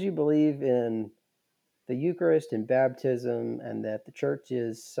as long as you believe in the Eucharist and baptism, and that the church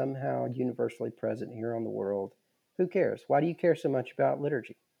is somehow universally present here on the world, who cares? Why do you care so much about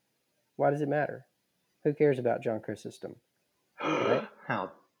liturgy? Why does it matter? Who cares about John Chrysostom, right?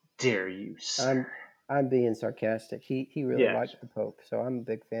 How dare you, sir? I'm I'm being sarcastic. He really Yeah. liked the Pope, so I'm a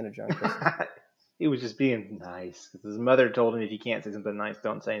big fan of John Chrysostom. he was just being nice. His mother told him if you can't say something nice,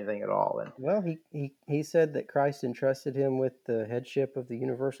 don't say anything at all. And Well, he said that Christ entrusted him with the headship of the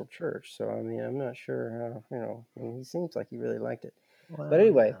universal church. So I mean, I'm not sure how, I mean, he seems like he really liked it. But well,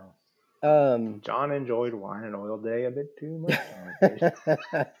 anyway, John enjoyed wine and oil day a bit too much. I'm kidding.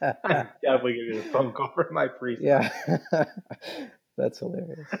 I'm definitely gonna get a phone call from my priest about yeah, that's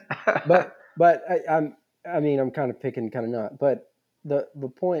hilarious. But I mean, I'm kind of picking, kind of not. But the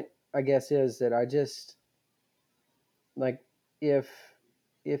point, I guess, is that I just like if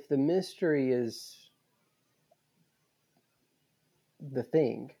if the mystery is the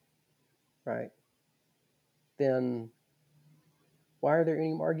thing, right? Then why are there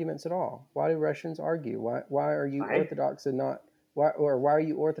any arguments at all? Why do Russians argue? Why are you I Orthodox and not why are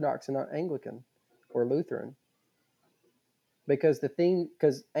you Orthodox and not Anglican or Lutheran? Because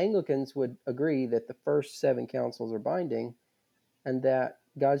Anglicans would agree that the first seven councils are binding and that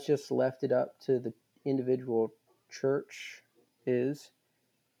God's just left it up to the individual church is,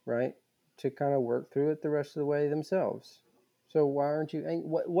 right, to kind of work through it the rest of the way themselves. So why aren't you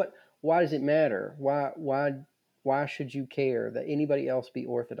why does it matter? Why should you care that anybody else be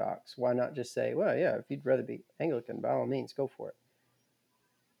Orthodox? Why not just say, well, yeah, if you'd rather be Anglican, by all means, go for it.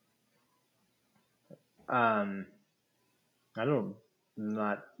 um I don't. I'm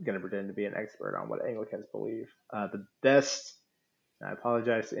not gonna pretend to be an expert on what Anglicans believe. The best. I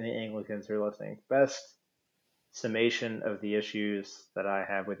apologize to any Anglicans who are listening. Best summation of the issues that I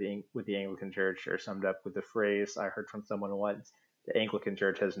have with the Anglican Church are summed up with the phrase I heard from someone once: "The Anglican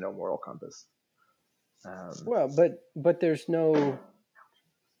Church has no moral compass." Um, Well, but there's no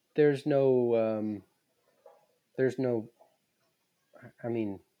there's no I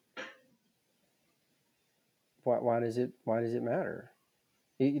mean, why does it matter?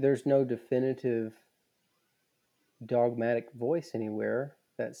 There's no definitive dogmatic voice anywhere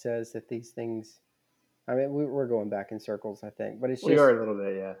that says that these things. I mean, we're going back in circles, I think, but it's we are just a little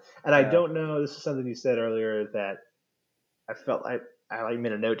bit, yeah. And I yeah, don't know. This is something you said earlier that I felt I like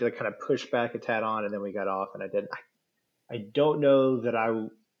made a note to kind of push back a tad on, and then we got off, and I didn't. I don't know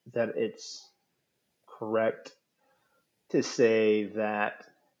that it's correct to say that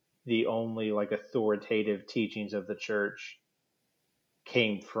the only like authoritative teachings of the church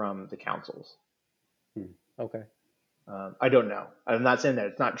came from the councils. okay, I don't know. I'm not saying that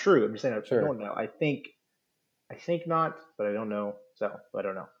it's not true. I'm just saying I sure, don't know. I think not, but I don't know. So I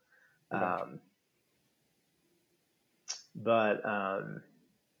don't know. I got you. Um, but I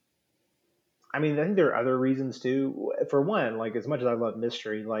mean, I think there are other reasons too. For one, like as much as I love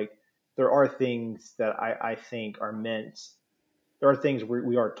mystery, like there are things that I think are meant. There are things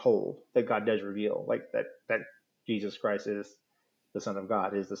we are told that God does reveal, like that Jesus Christ is the Son of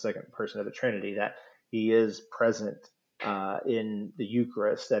God, is the second person of the Trinity, that He is present in the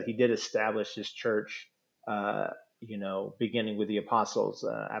Eucharist, that He did establish His church, beginning with the apostles,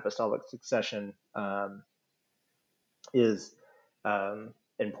 apostolic succession is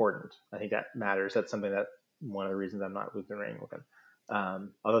important. I think that matters. That's something that one of the reasons I'm not Lutheran or Anglican.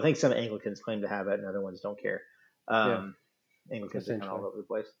 Although I think some Anglicans claim to have it and other ones don't care. Yeah, Um, Anglicans are kind of all essentially, over the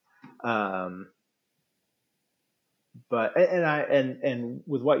place. Um, but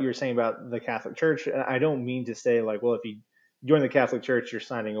with what you're saying about the Catholic Church, I don't mean to say like, well, if you join the Catholic Church, you're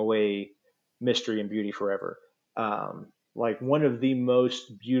signing away mystery and beauty forever. Like one of the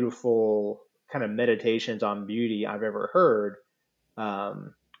most beautiful kind of meditations on beauty I've ever heard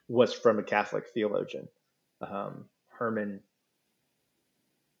um, was from a Catholic theologian, Herman.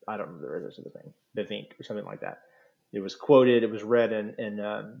 I don't remember the rest of the thing, Bavinck or something like that. It was quoted. It was read in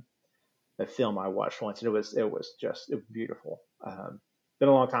a film I watched once, and it was beautiful. Been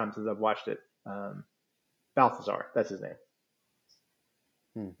a long time since I've watched it. Balthazar, that's his name.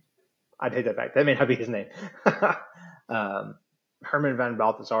 hmm. I take that back. That may not be his name. um, Herman van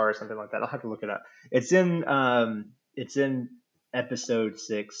Balthazar or something like that. I'll have to look it up. It's in episode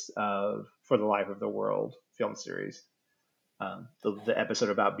 6 of For the Life of the World film series. The episode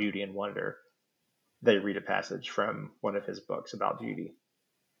about beauty and wonder. They read a passage from one of his books about beauty.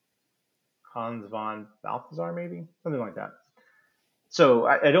 Hans von Balthazar, maybe something like that. So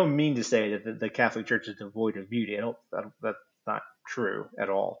I don't mean to say that the Catholic Church is devoid of beauty. That's not true at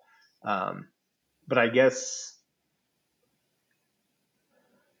all. Um, but I guess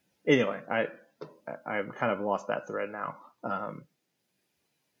anyway, I've kind of lost that thread now.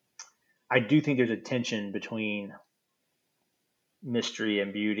 I do think there's a tension between mystery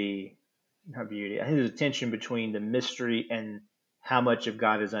and beauty. Not beauty. I think there's a tension between the mystery and how much of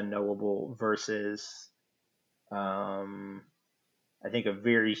God is unknowable versus, um, I think, a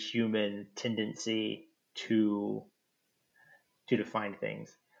very human tendency to define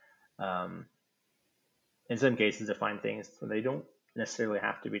things. Um, in some cases define things when they don't necessarily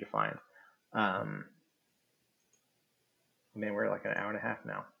have to be defined. Man, we're like an hour and a half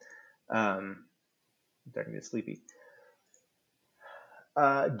now. I'm starting to get sleepy.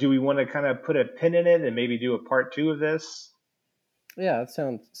 Do we want to kind of put a pin in it and maybe do a part 2 of this? Yeah,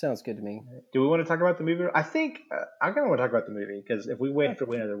 that sounds good to me. Do we want to talk about the movie? I think I kind of want to talk about the movie because if we wait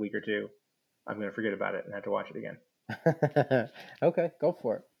for another week or two, I'm going to forget about it and have to watch it again. Okay, go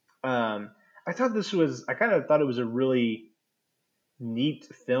for it. I thought this was. I kind of thought it was a really neat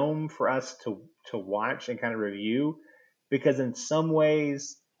film for us to watch and kind of review because in some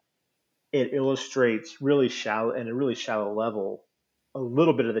ways it illustrates really shallow and a really shallow level a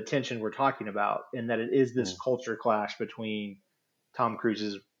little bit of the tension we're talking about in that it is this Mm. culture clash between Tom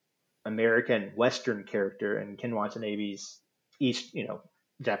Cruise's American Western character and Ken Watanabe's East,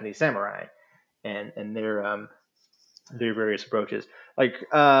 Japanese samurai, and their various approaches. Like,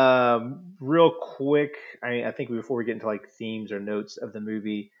 real quick, I think before we get into like themes or notes of the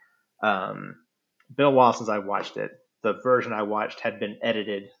movie, been a while since I watched it. The version I watched had been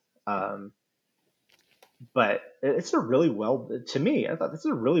edited, um, but it's a really well, to me, I thought this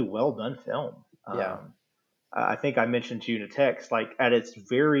is a really well done film. Yeah, I think I mentioned to you in a text, like at its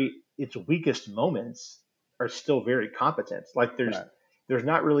weakest moments are still very competent. Like right. there's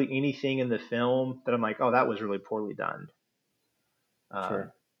not really anything in the film that I'm like, oh, that was really poorly done. Um,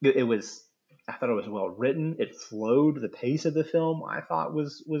 Sure. it was, I thought it was well written. It flowed. The pace of the film I thought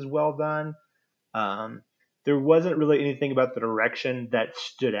was well done. Um, there wasn't really anything about the direction that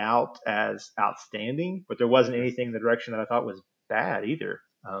stood out as outstanding, but there wasn't Sure. anything in the direction that I thought was bad either.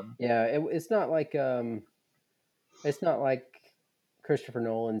 Yeah, it's not like Christopher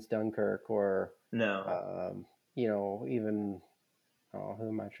Nolan's Dunkirk or No, um, even who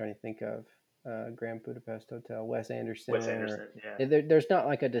am I trying to think of? Grand Budapest Hotel, Wes Anderson, Wes or Anderson. Yeah, there's not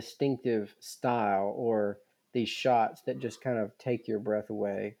like a distinctive style or these shots that just kind of take your breath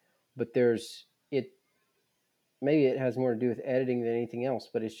away. But maybe it has more to do with editing than anything else.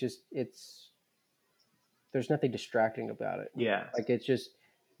 But it's there's nothing distracting about it. yeah, Like it's just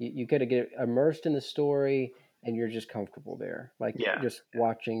you got to get immersed in the story and you're just comfortable there, like yeah. just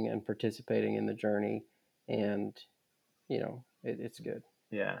watching and participating in the journey, and it's good.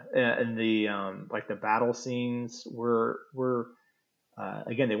 Yeah, and the like the battle scenes were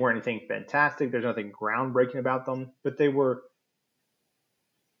again they weren't anything fantastic. There's nothing groundbreaking about them, but they were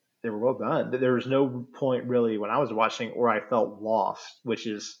well done. There was no point really when I was watching where I felt lost, which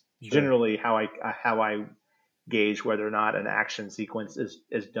is Sure. generally how I gauge whether or not an action sequence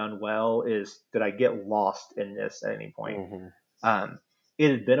is done well. Is did I get lost in this at any point? Hmm. Um, it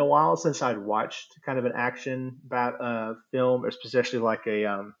had been a while since I'd watched kind of an action film, especially like a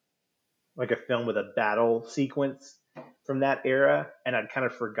film with a battle sequence from that era, and I'd kind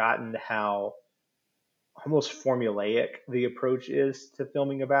of forgotten how almost formulaic the approach is to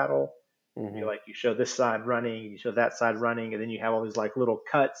filming a battle. Hmm. You show this side running, you show that side running, and then you have all these like little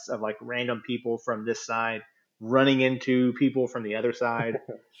cuts of like random people from this side running into people from the other side.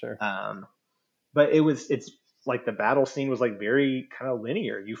 Sure. Um, but it's like the battle scene was like very kind of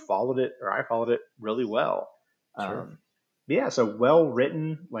linear. You followed it, or I followed it really well. Sure. Yeah, so well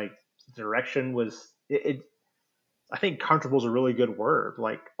written. Like direction was it. I think comfortable is a really good word.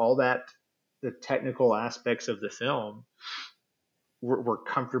 Like all that, the technical aspects of the film were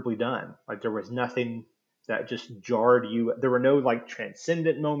comfortably done. Like there was nothing that just jarred you. There were no like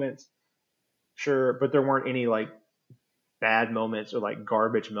transcendent moments, sure, but there weren't any like bad moments or like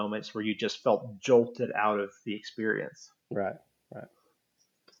garbage moments where you just felt jolted out of the experience. Right. Right.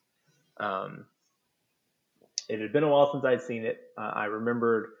 Um, it had been a while since I'd seen it. I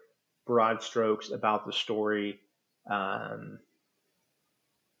remembered broad strokes about the story. Um,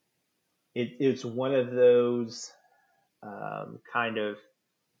 it's one of those kind of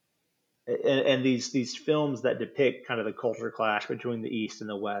and these films that depict kind of the culture clash between the East and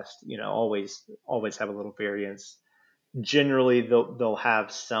the West, always have a little variance. Generally, they'll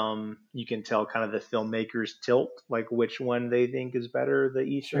have some. You can tell kind of the filmmakers tilt, like which one they think is better, the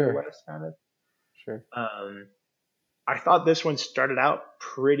East or the Sure. West, kind of. Sure. I thought this one started out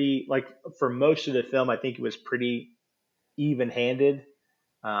pretty like for most of the film. I think it was pretty even-handed.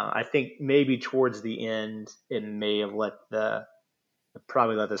 I think maybe towards the end, it may have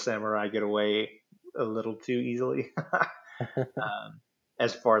probably let the samurai get away a little too easily.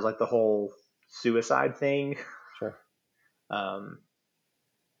 As far as like the whole suicide thing, Sure. um,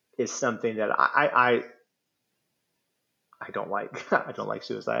 is something that I don't like. I don't like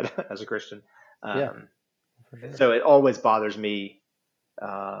suicide as a Christian. Yeah, Um, for sure. so it always bothers me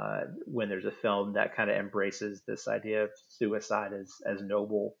when there's a film that kind of embraces this idea of suicide as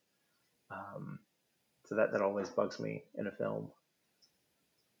noble. Um, So that always bugs me in a film.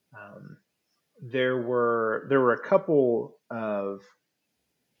 Um, there were a couple of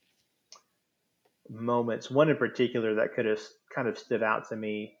moments, one in particular that could have kind of stood out to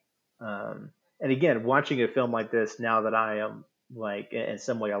me. And again, watching a film like this now that I am like in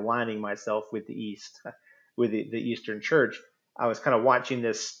some way aligning myself with the East, with the Eastern Church, I was kind of watching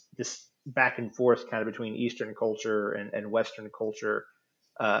this back and forth kind of between Eastern culture and Western culture,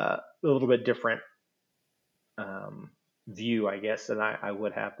 a little bit different um, view, I guess, than I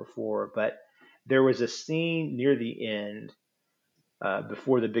would have before. But there was a scene near the end,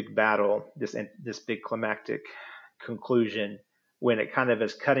 before the big battle, this big climactic conclusion, when it kind of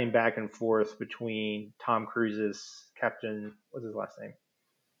is cutting back and forth between Tom Cruise's Captain, what's his last name?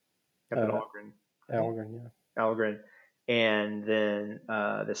 Captain Uh, Algren, I think. Algren, yeah. Algren, and then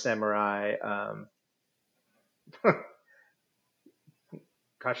the samurai,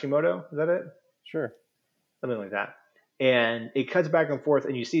 Kashimoto, is that it? Sure. Something like that. And it cuts back and forth,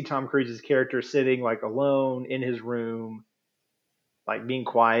 and you see Tom Cruise's character sitting like alone in his room, like being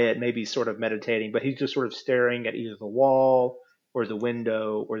quiet, maybe sort of meditating, but he's just sort of staring at either the wall or the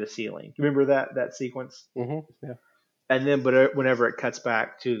window or the ceiling. Do you remember that sequence? Yeah. And then, but whenever it cuts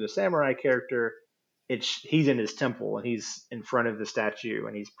back to the samurai character, he's in his temple and he's in front of the statue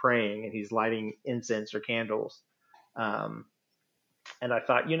and he's praying and he's lighting incense or candles. Um, and I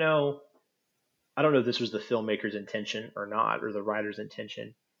thought, I don't know if this was the filmmaker's intention or not, or the writer's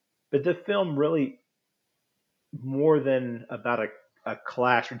intention, but the film really, more than about a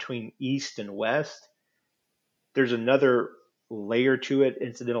clash between East and West, there's another layer to it,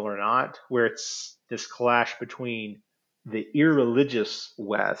 incidental or not, where it's this clash between the irreligious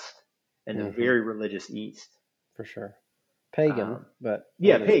West and the Hmm. very religious East. For sure. Pagan, Um, but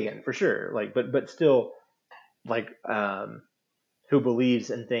yeah, religious. pagan for sure. Like, but still, like, who believes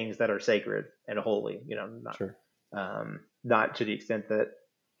in things that are sacred and holy. Sure. Not to the extent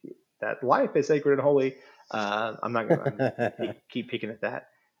that life is sacred and holy. I'm gonna keep picking at that.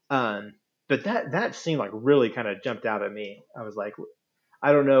 Um, but that scene like really kind of jumped out at me. I was like,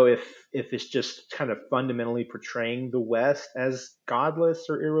 I don't know if it's just kind of fundamentally portraying the West as godless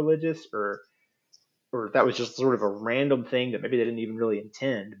or irreligious, or that was just sort of a random thing that maybe they didn't even really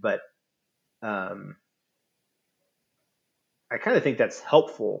intend. But um, I kind of think that's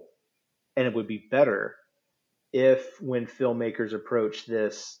helpful, and it would be better if, when filmmakers approach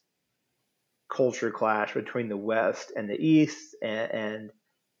this culture clash between the West and the East, and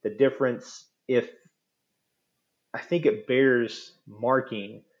the difference, if I think it bears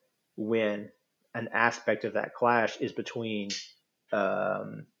marking when an aspect of that clash is between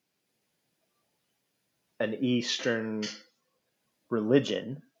um, an Eastern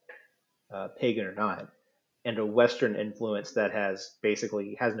religion, pagan or not, and a Western influence that has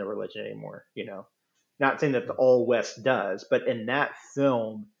no religion anymore. Not saying that the all West does, but in that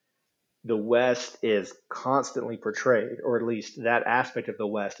film, the West is constantly portrayed, or at least that aspect of the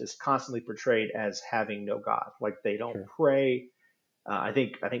West is constantly portrayed as having no God. Like they don't Sure. pray. I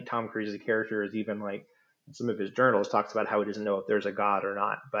think Tom Cruise's character is even like, in some of his journals, talks about how he doesn't know if there's a God or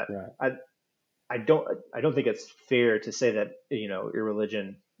not. But Right. I don't think it's fair to say that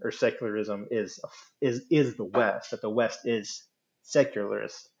irreligion or secularism is the West, that the West is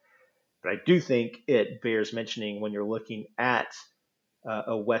secularist. But I do think it bears mentioning when you're looking at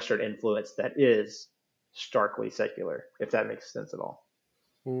a Western influence that is starkly secular, if that makes sense at all.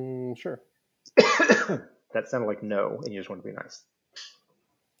 Sure. That sounded like no, and you just want to be nice.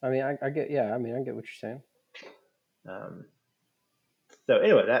 I mean, I get, yeah, I mean, I get what you're saying. Um, so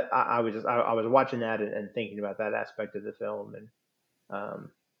anyway, that I was watching that and thinking about that aspect of the film. And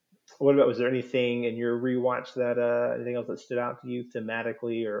what about, was there anything in your rewatch that anything else that stood out to you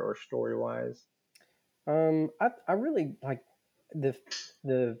thematically or story wise? I really like the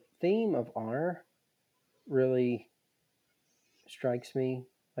the theme of honor really strikes me,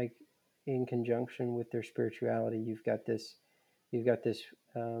 like in conjunction with their spirituality. You've got this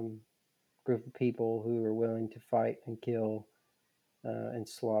um, group of people who are willing to fight and kill and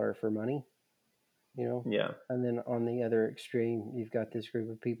slaughter for money, you know. Yeah, And then on the other extreme, you've got this group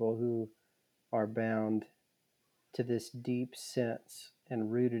of people who are bound to this deep sense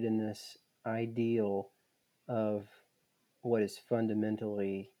and rooted in this ideal of what is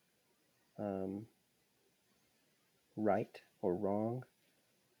fundamentally um, right or wrong.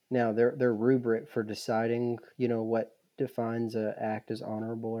 Now, their rubric for deciding, what defines an act as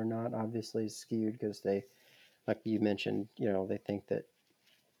honorable or not, obviously is skewed because they, like you mentioned, they think that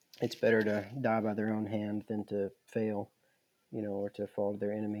it's better to die by their own hand than to fail, or to fall to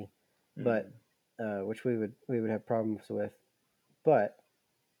their enemy. But mm, which we would have problems with. But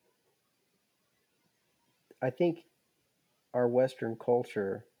I think our Western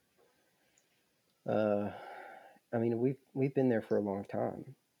culture, I mean, we've been there for a long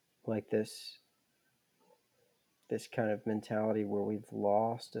time, like this kind of mentality where we've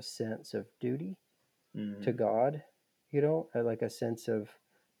lost a sense of duty to Hmm. God, like a sense of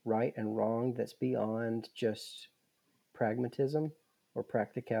right and wrong that's beyond just pragmatism or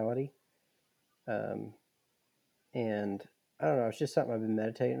practicality. Um, and I don't know, it's just something I've been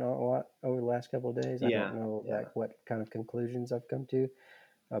meditating on a lot over the last couple of days. I Yeah, don't know yeah, like what kind of conclusions I've come to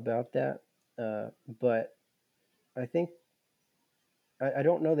about that, but I think I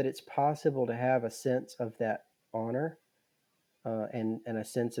don't know that it's possible to have a sense of that honor and a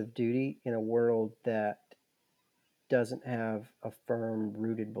sense of duty in a world that doesn't have a firm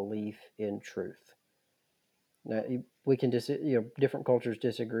rooted belief in truth. Now, we can different cultures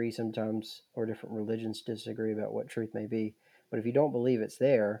disagree sometimes, or different religions disagree about what truth may be. But if you don't believe it's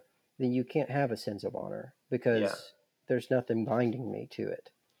there, then you can't have a sense of honor yeah, because there's nothing binding me to it,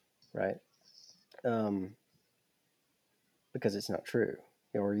 right? Um, because it's not true,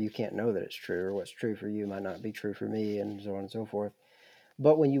 or you can't know that it's true, or what's true for you might not be true for me, and so on and so forth.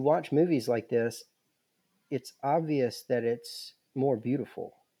 But when you watch movies like this, it's obvious that it's more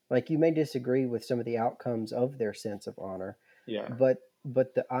beautiful. Like you may disagree with some of the outcomes of their sense of honor, yeah, but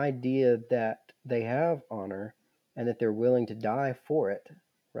the idea that they have honor and that they're willing to die for it,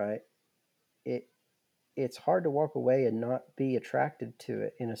 right? It it's hard to walk away and not be attracted to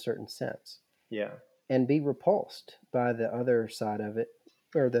it in a certain sense yeah, and be repulsed by the other side of it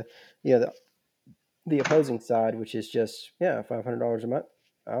or you know the opposing side, which is just $500 a month.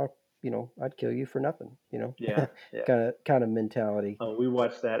 I'd kill you for nothing. yeah, yeah. Kind of mentality. We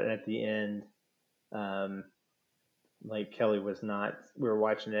watched that, and at the end, um, like Kelly was not. We were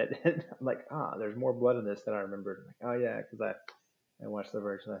watching it, and I'm like, there's more blood in this than I remembered. I'm like, oh yeah, because I watched the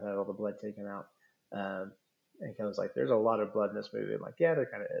version that had all the blood taken out. And Kelly's like, there's a lot of blood in this movie. I'm like, yeah, there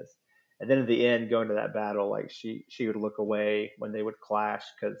kind of is. And then at the end, going to that battle, like she would look away when they would clash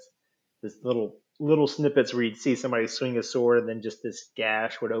because this little snippets where you'd see somebody swing a sword and then just this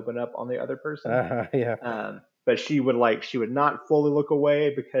gash would open up on the other person. Yeah. But she would not fully look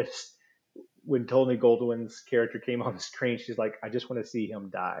away because when Tony Goldwyn's character came on the screen, she's like, I just want to see him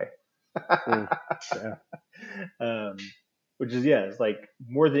die. Mm, yeah. um, which is, yeah, it's like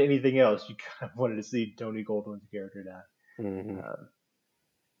more than anything else, you kind of wanted to see Tony Goldwyn's character die. Hmm.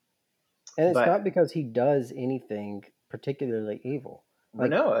 And it's But not because he does anything particularly evil.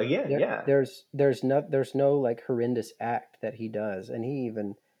 Like no, again, yeah, there's no like horrendous act that he does, and he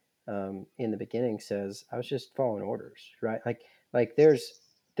even in the beginning says, "I was just following orders," right? Like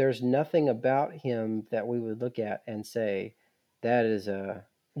there's nothing about him that we would look at and say that is a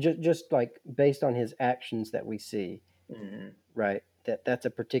just like based on his actions that we see, mm, right? That's a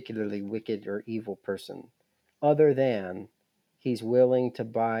particularly wicked or evil person, other than he's willing to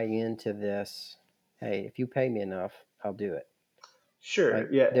buy into this. Hey, if you pay me enough, I'll do it. sure, Like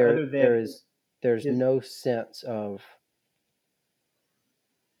yeah. there Other there than is there's his, no sense of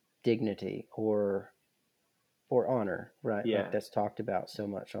dignity or honor, right? Like yeah, that's talked about so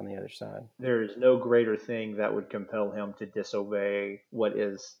much on the other side. there is no greater thing that would compel him to disobey what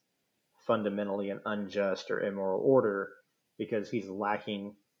is fundamentally an unjust or immoral order because he's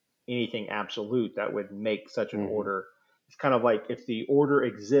lacking anything absolute that would make such an Hmm. order. It's kind of like if the order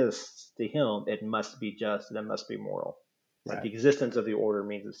exists to him, it must be just and it must be moral. Like the Right, existence of the order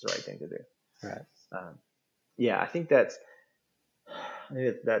means it's the right thing to do. right. Um, yeah, I think that's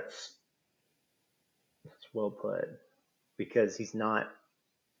well put because he's not.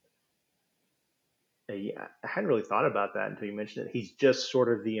 I hadn't really thought about that until you mentioned it. He's just sort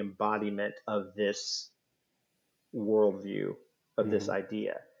of the embodiment of this worldview, of this Hmm.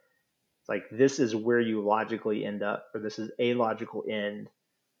 idea. It's like this is where you logically end up, or this is a logical end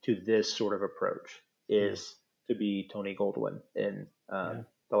to this sort of approach Mm, is to be Tony Goldwyn in yeah,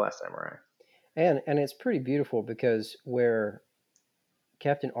 The Last Samurai. and it's pretty beautiful because where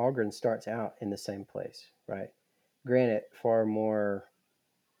Captain Ogren starts out in the same place, right? Granted,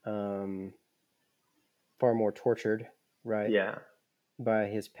 um, far more tortured, right, Yeah, by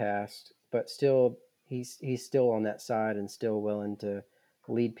his past, but still he's still on that side and still willing to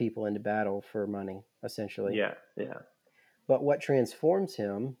lead people into battle for money, essentially. yeah, yeah, But what transforms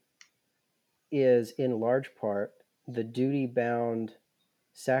him is in large part the duty bound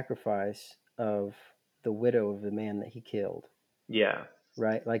sacrifice of the widow of the man that he killed, yeah,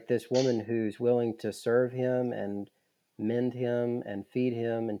 right? Like this woman who's willing to serve him and mend him and feed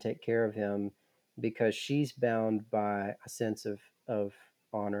him and take care of him because she's bound by a sense of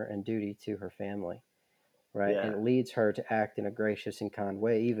honor and duty to her family, right? yeah, And it leads her to act in a gracious and kind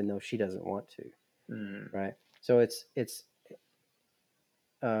way, even though she doesn't want to. Mm, right? So it's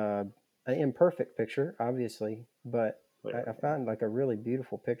uh, an imperfect picture, obviously, but I clearly. found like a really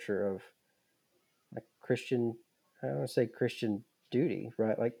beautiful picture of like Christian. I don't want to say Christian duty,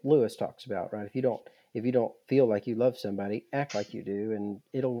 right? Like Lewis talks about, right? If you don't feel like you love somebody, act like you do, and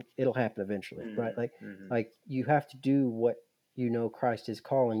it'll happen eventually, right? Mm, mm, Like you have to do what you know Christ is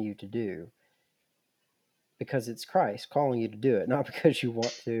calling you to do because it's Christ calling you to do it, not because you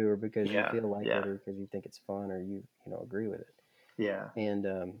want to or because you yeah, feel like yeah, it or because you think it's fun or you know agree with it. yeah.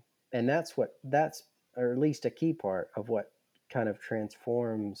 And that's or at least a key part of what kind of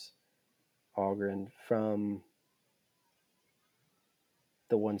transforms Algren from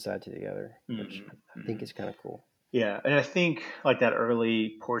the one side to the other, which Mm, I think mm. is kind of cool. Yeah, and I think like that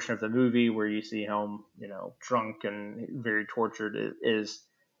early portion of the movie where you see him, drunk and very tortured is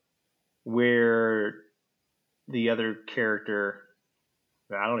where the other character,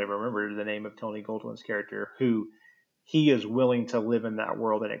 I don't even remember the name of Tony Goldwyn's character, who he is willing to live in that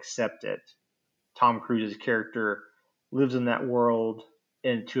world and accept it. Tom Cruise's character lives in that world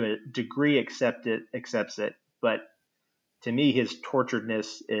and to a degree accepts it, but to me, his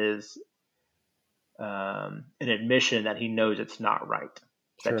torturedness is an admission that he knows it's not right.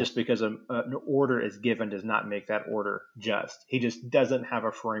 That Sure. just because an order is given does not make that order just. He just doesn't have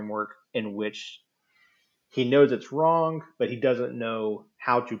a framework in which he knows it's wrong, but he doesn't know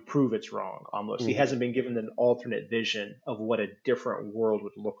how to prove it's wrong. Almost, he Hmm. hasn't been given an alternate vision of what a different world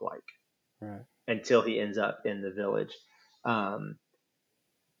would look like Right. until he ends up in the village. Um,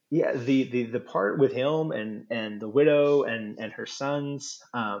 yeah, the part with him and the widow and her sons,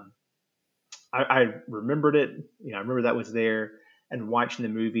 I remembered it. I remember that was there. And watching the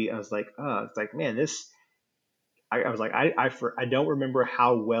movie, I was like, oh, it's like, man, this. I was like, I don't remember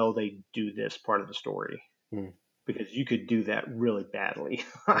how well they do this part of the story Mm, because you could do that really badly.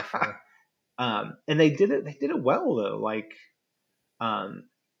 for sure. And they did it. They did it well though. Like, um,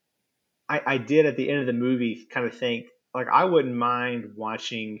 I did at the end of the movie kind of think like I wouldn't mind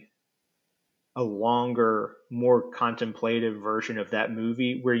watching a longer, more contemplative version of that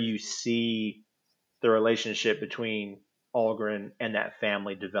movie where you see the relationship between Algren and that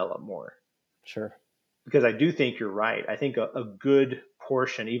family develop more. Sure. Because I do think you're right. I think a good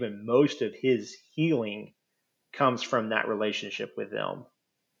portion, even most of his healing, comes from that relationship with them,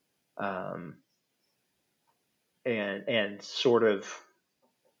 um, and sort of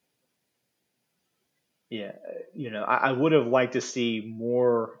yeah, I would have liked to see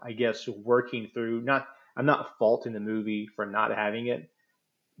more. I guess working through not. I'm not faulting the movie for not having it,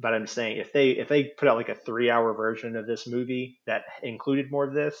 but I'm saying if they put out like a 3 hour version of this movie that included more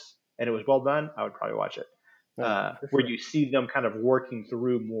of this and it was well done, I would probably watch it. Oh yeah, for Where sure. you see them kind of working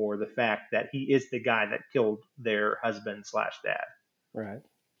through more the fact that he is the guy that killed their husband slash dad. Right.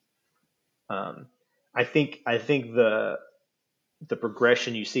 Um, I think the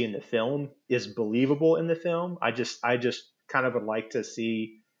progression you see in the film is believable in the film. I just kind of would like to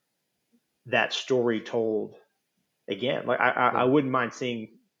see that story told again. Like I Yeah. wouldn't mind seeing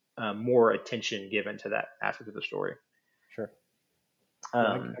more attention given to that aspect of the story. Sure. No,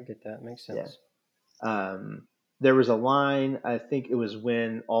 Um, I get that. Makes yeah. sense. There was a line. I think it was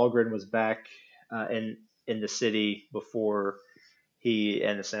when Algren was back in the city before he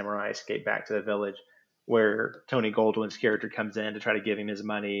and the samurai escape back to the village, where Tony Goldwyn's character comes in to try to give him his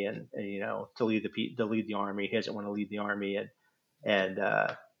money and to lead the army. He doesn't want to lead the army, and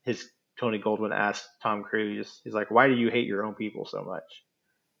his Tony Goldwyn asks Tom Cruise, he's like, "Why do you hate your own people so much?"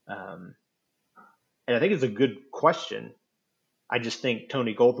 Um, and I think it's a good question. I just think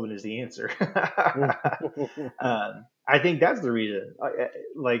Tony Goldwyn is the answer. I think that's the reason.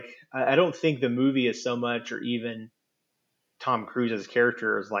 I don't think the movie is so much, or even Tom Cruise's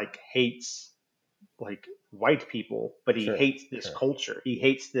character is like hates like white people, but he Sure. hates this Sure. culture. He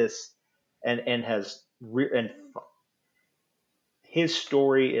hates this, and his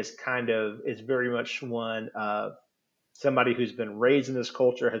story is very much one of somebody who's been raised in this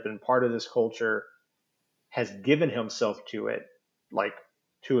culture, has been part of this culture, has given himself to it, like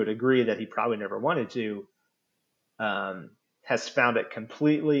to a degree that he probably never wanted to, has found it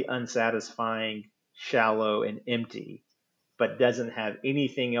completely unsatisfying, shallow, and empty, but doesn't have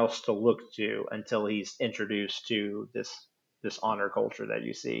anything else to look to until he's introduced to this honor culture that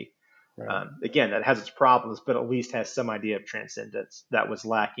you see. Right. Again, that has its problems, but at least has some idea of transcendence that was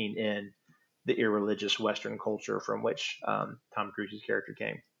lacking in the irreligious Western culture from which Tom Cruise's character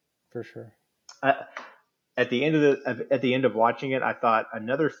came. For sure. I, at the end of watching it, I thought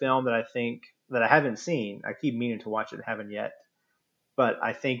another film that I think that I haven't seen. I keep meaning to watch it, haven't yet, but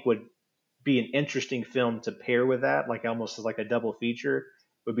I think would be an interesting film to pair with that, like almost as like a double feature,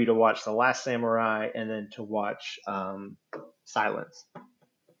 would be to watch The Last Samurai and then to watch Silence.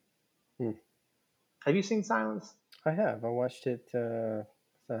 Hmm. Have you seen Silence? I have. I watched it a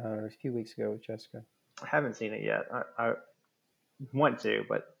few weeks ago with Jessica. I haven't seen it yet. I want to,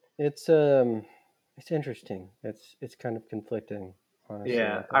 but It's interesting. It's kind of conflicting, honestly.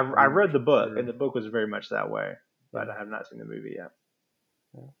 yeah, I I'm not read the book, and sure. the book was very much that way, but Yeah. I have not seen the movie yet.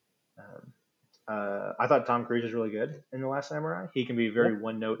 Yeah. I thought Tom Cruise was really good in The Last Samurai. He can be a Yeah. very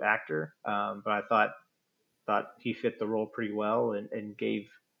one note actor, but I thought he fit the role pretty well and gave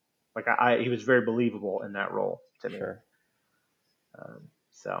like he was very believable in that role to me. Sure.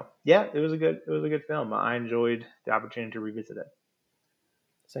 So yeah, it was a good film. I enjoyed the opportunity to revisit it.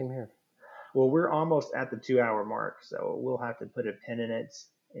 Same here. Well, we're almost at the 2 hour mark, so we'll have to put a pin in it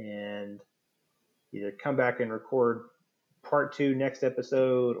and either come back and record part two next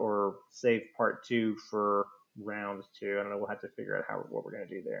episode or save part two for round two. I don't know. We'll have to figure out what we're gonna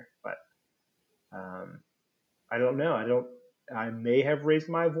do there. But I don't know. I may have raised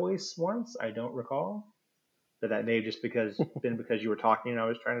my voice once. I don't recall. But that may have just been because you were talking and I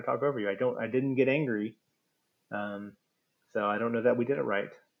was trying to talk over you. I didn't get angry. Um, so I don't know that we did it right.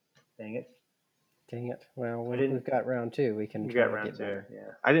 Dang it. Dang it. Well, I didn't. we've got round two. We can We try got to round get two. better.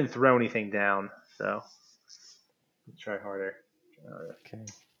 Yeah. I didn't throw anything down. So let's try harder. Okay.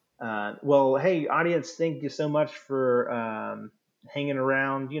 Well, hey, audience, thank you so much for hanging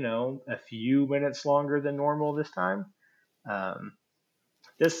around, a few minutes longer than normal this time. Um,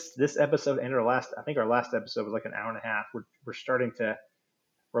 this episode and I think our last episode was like an hour and a half. We're starting to,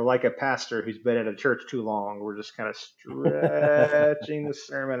 we're like a pastor who's been at a church too long. We're just kind of stretching the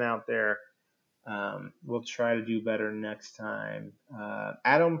sermon out there. We'll try to do better next time.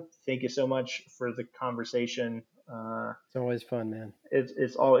 Adam, thank you so much for the conversation. It's always fun, man.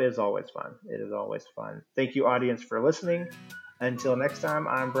 It's always fun. It is always fun. Thank you, audience, for listening. Until next time,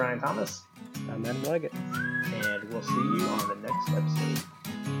 I'm Brian Thomas. I'm Adam Leggett. And we'll see you on the next episode.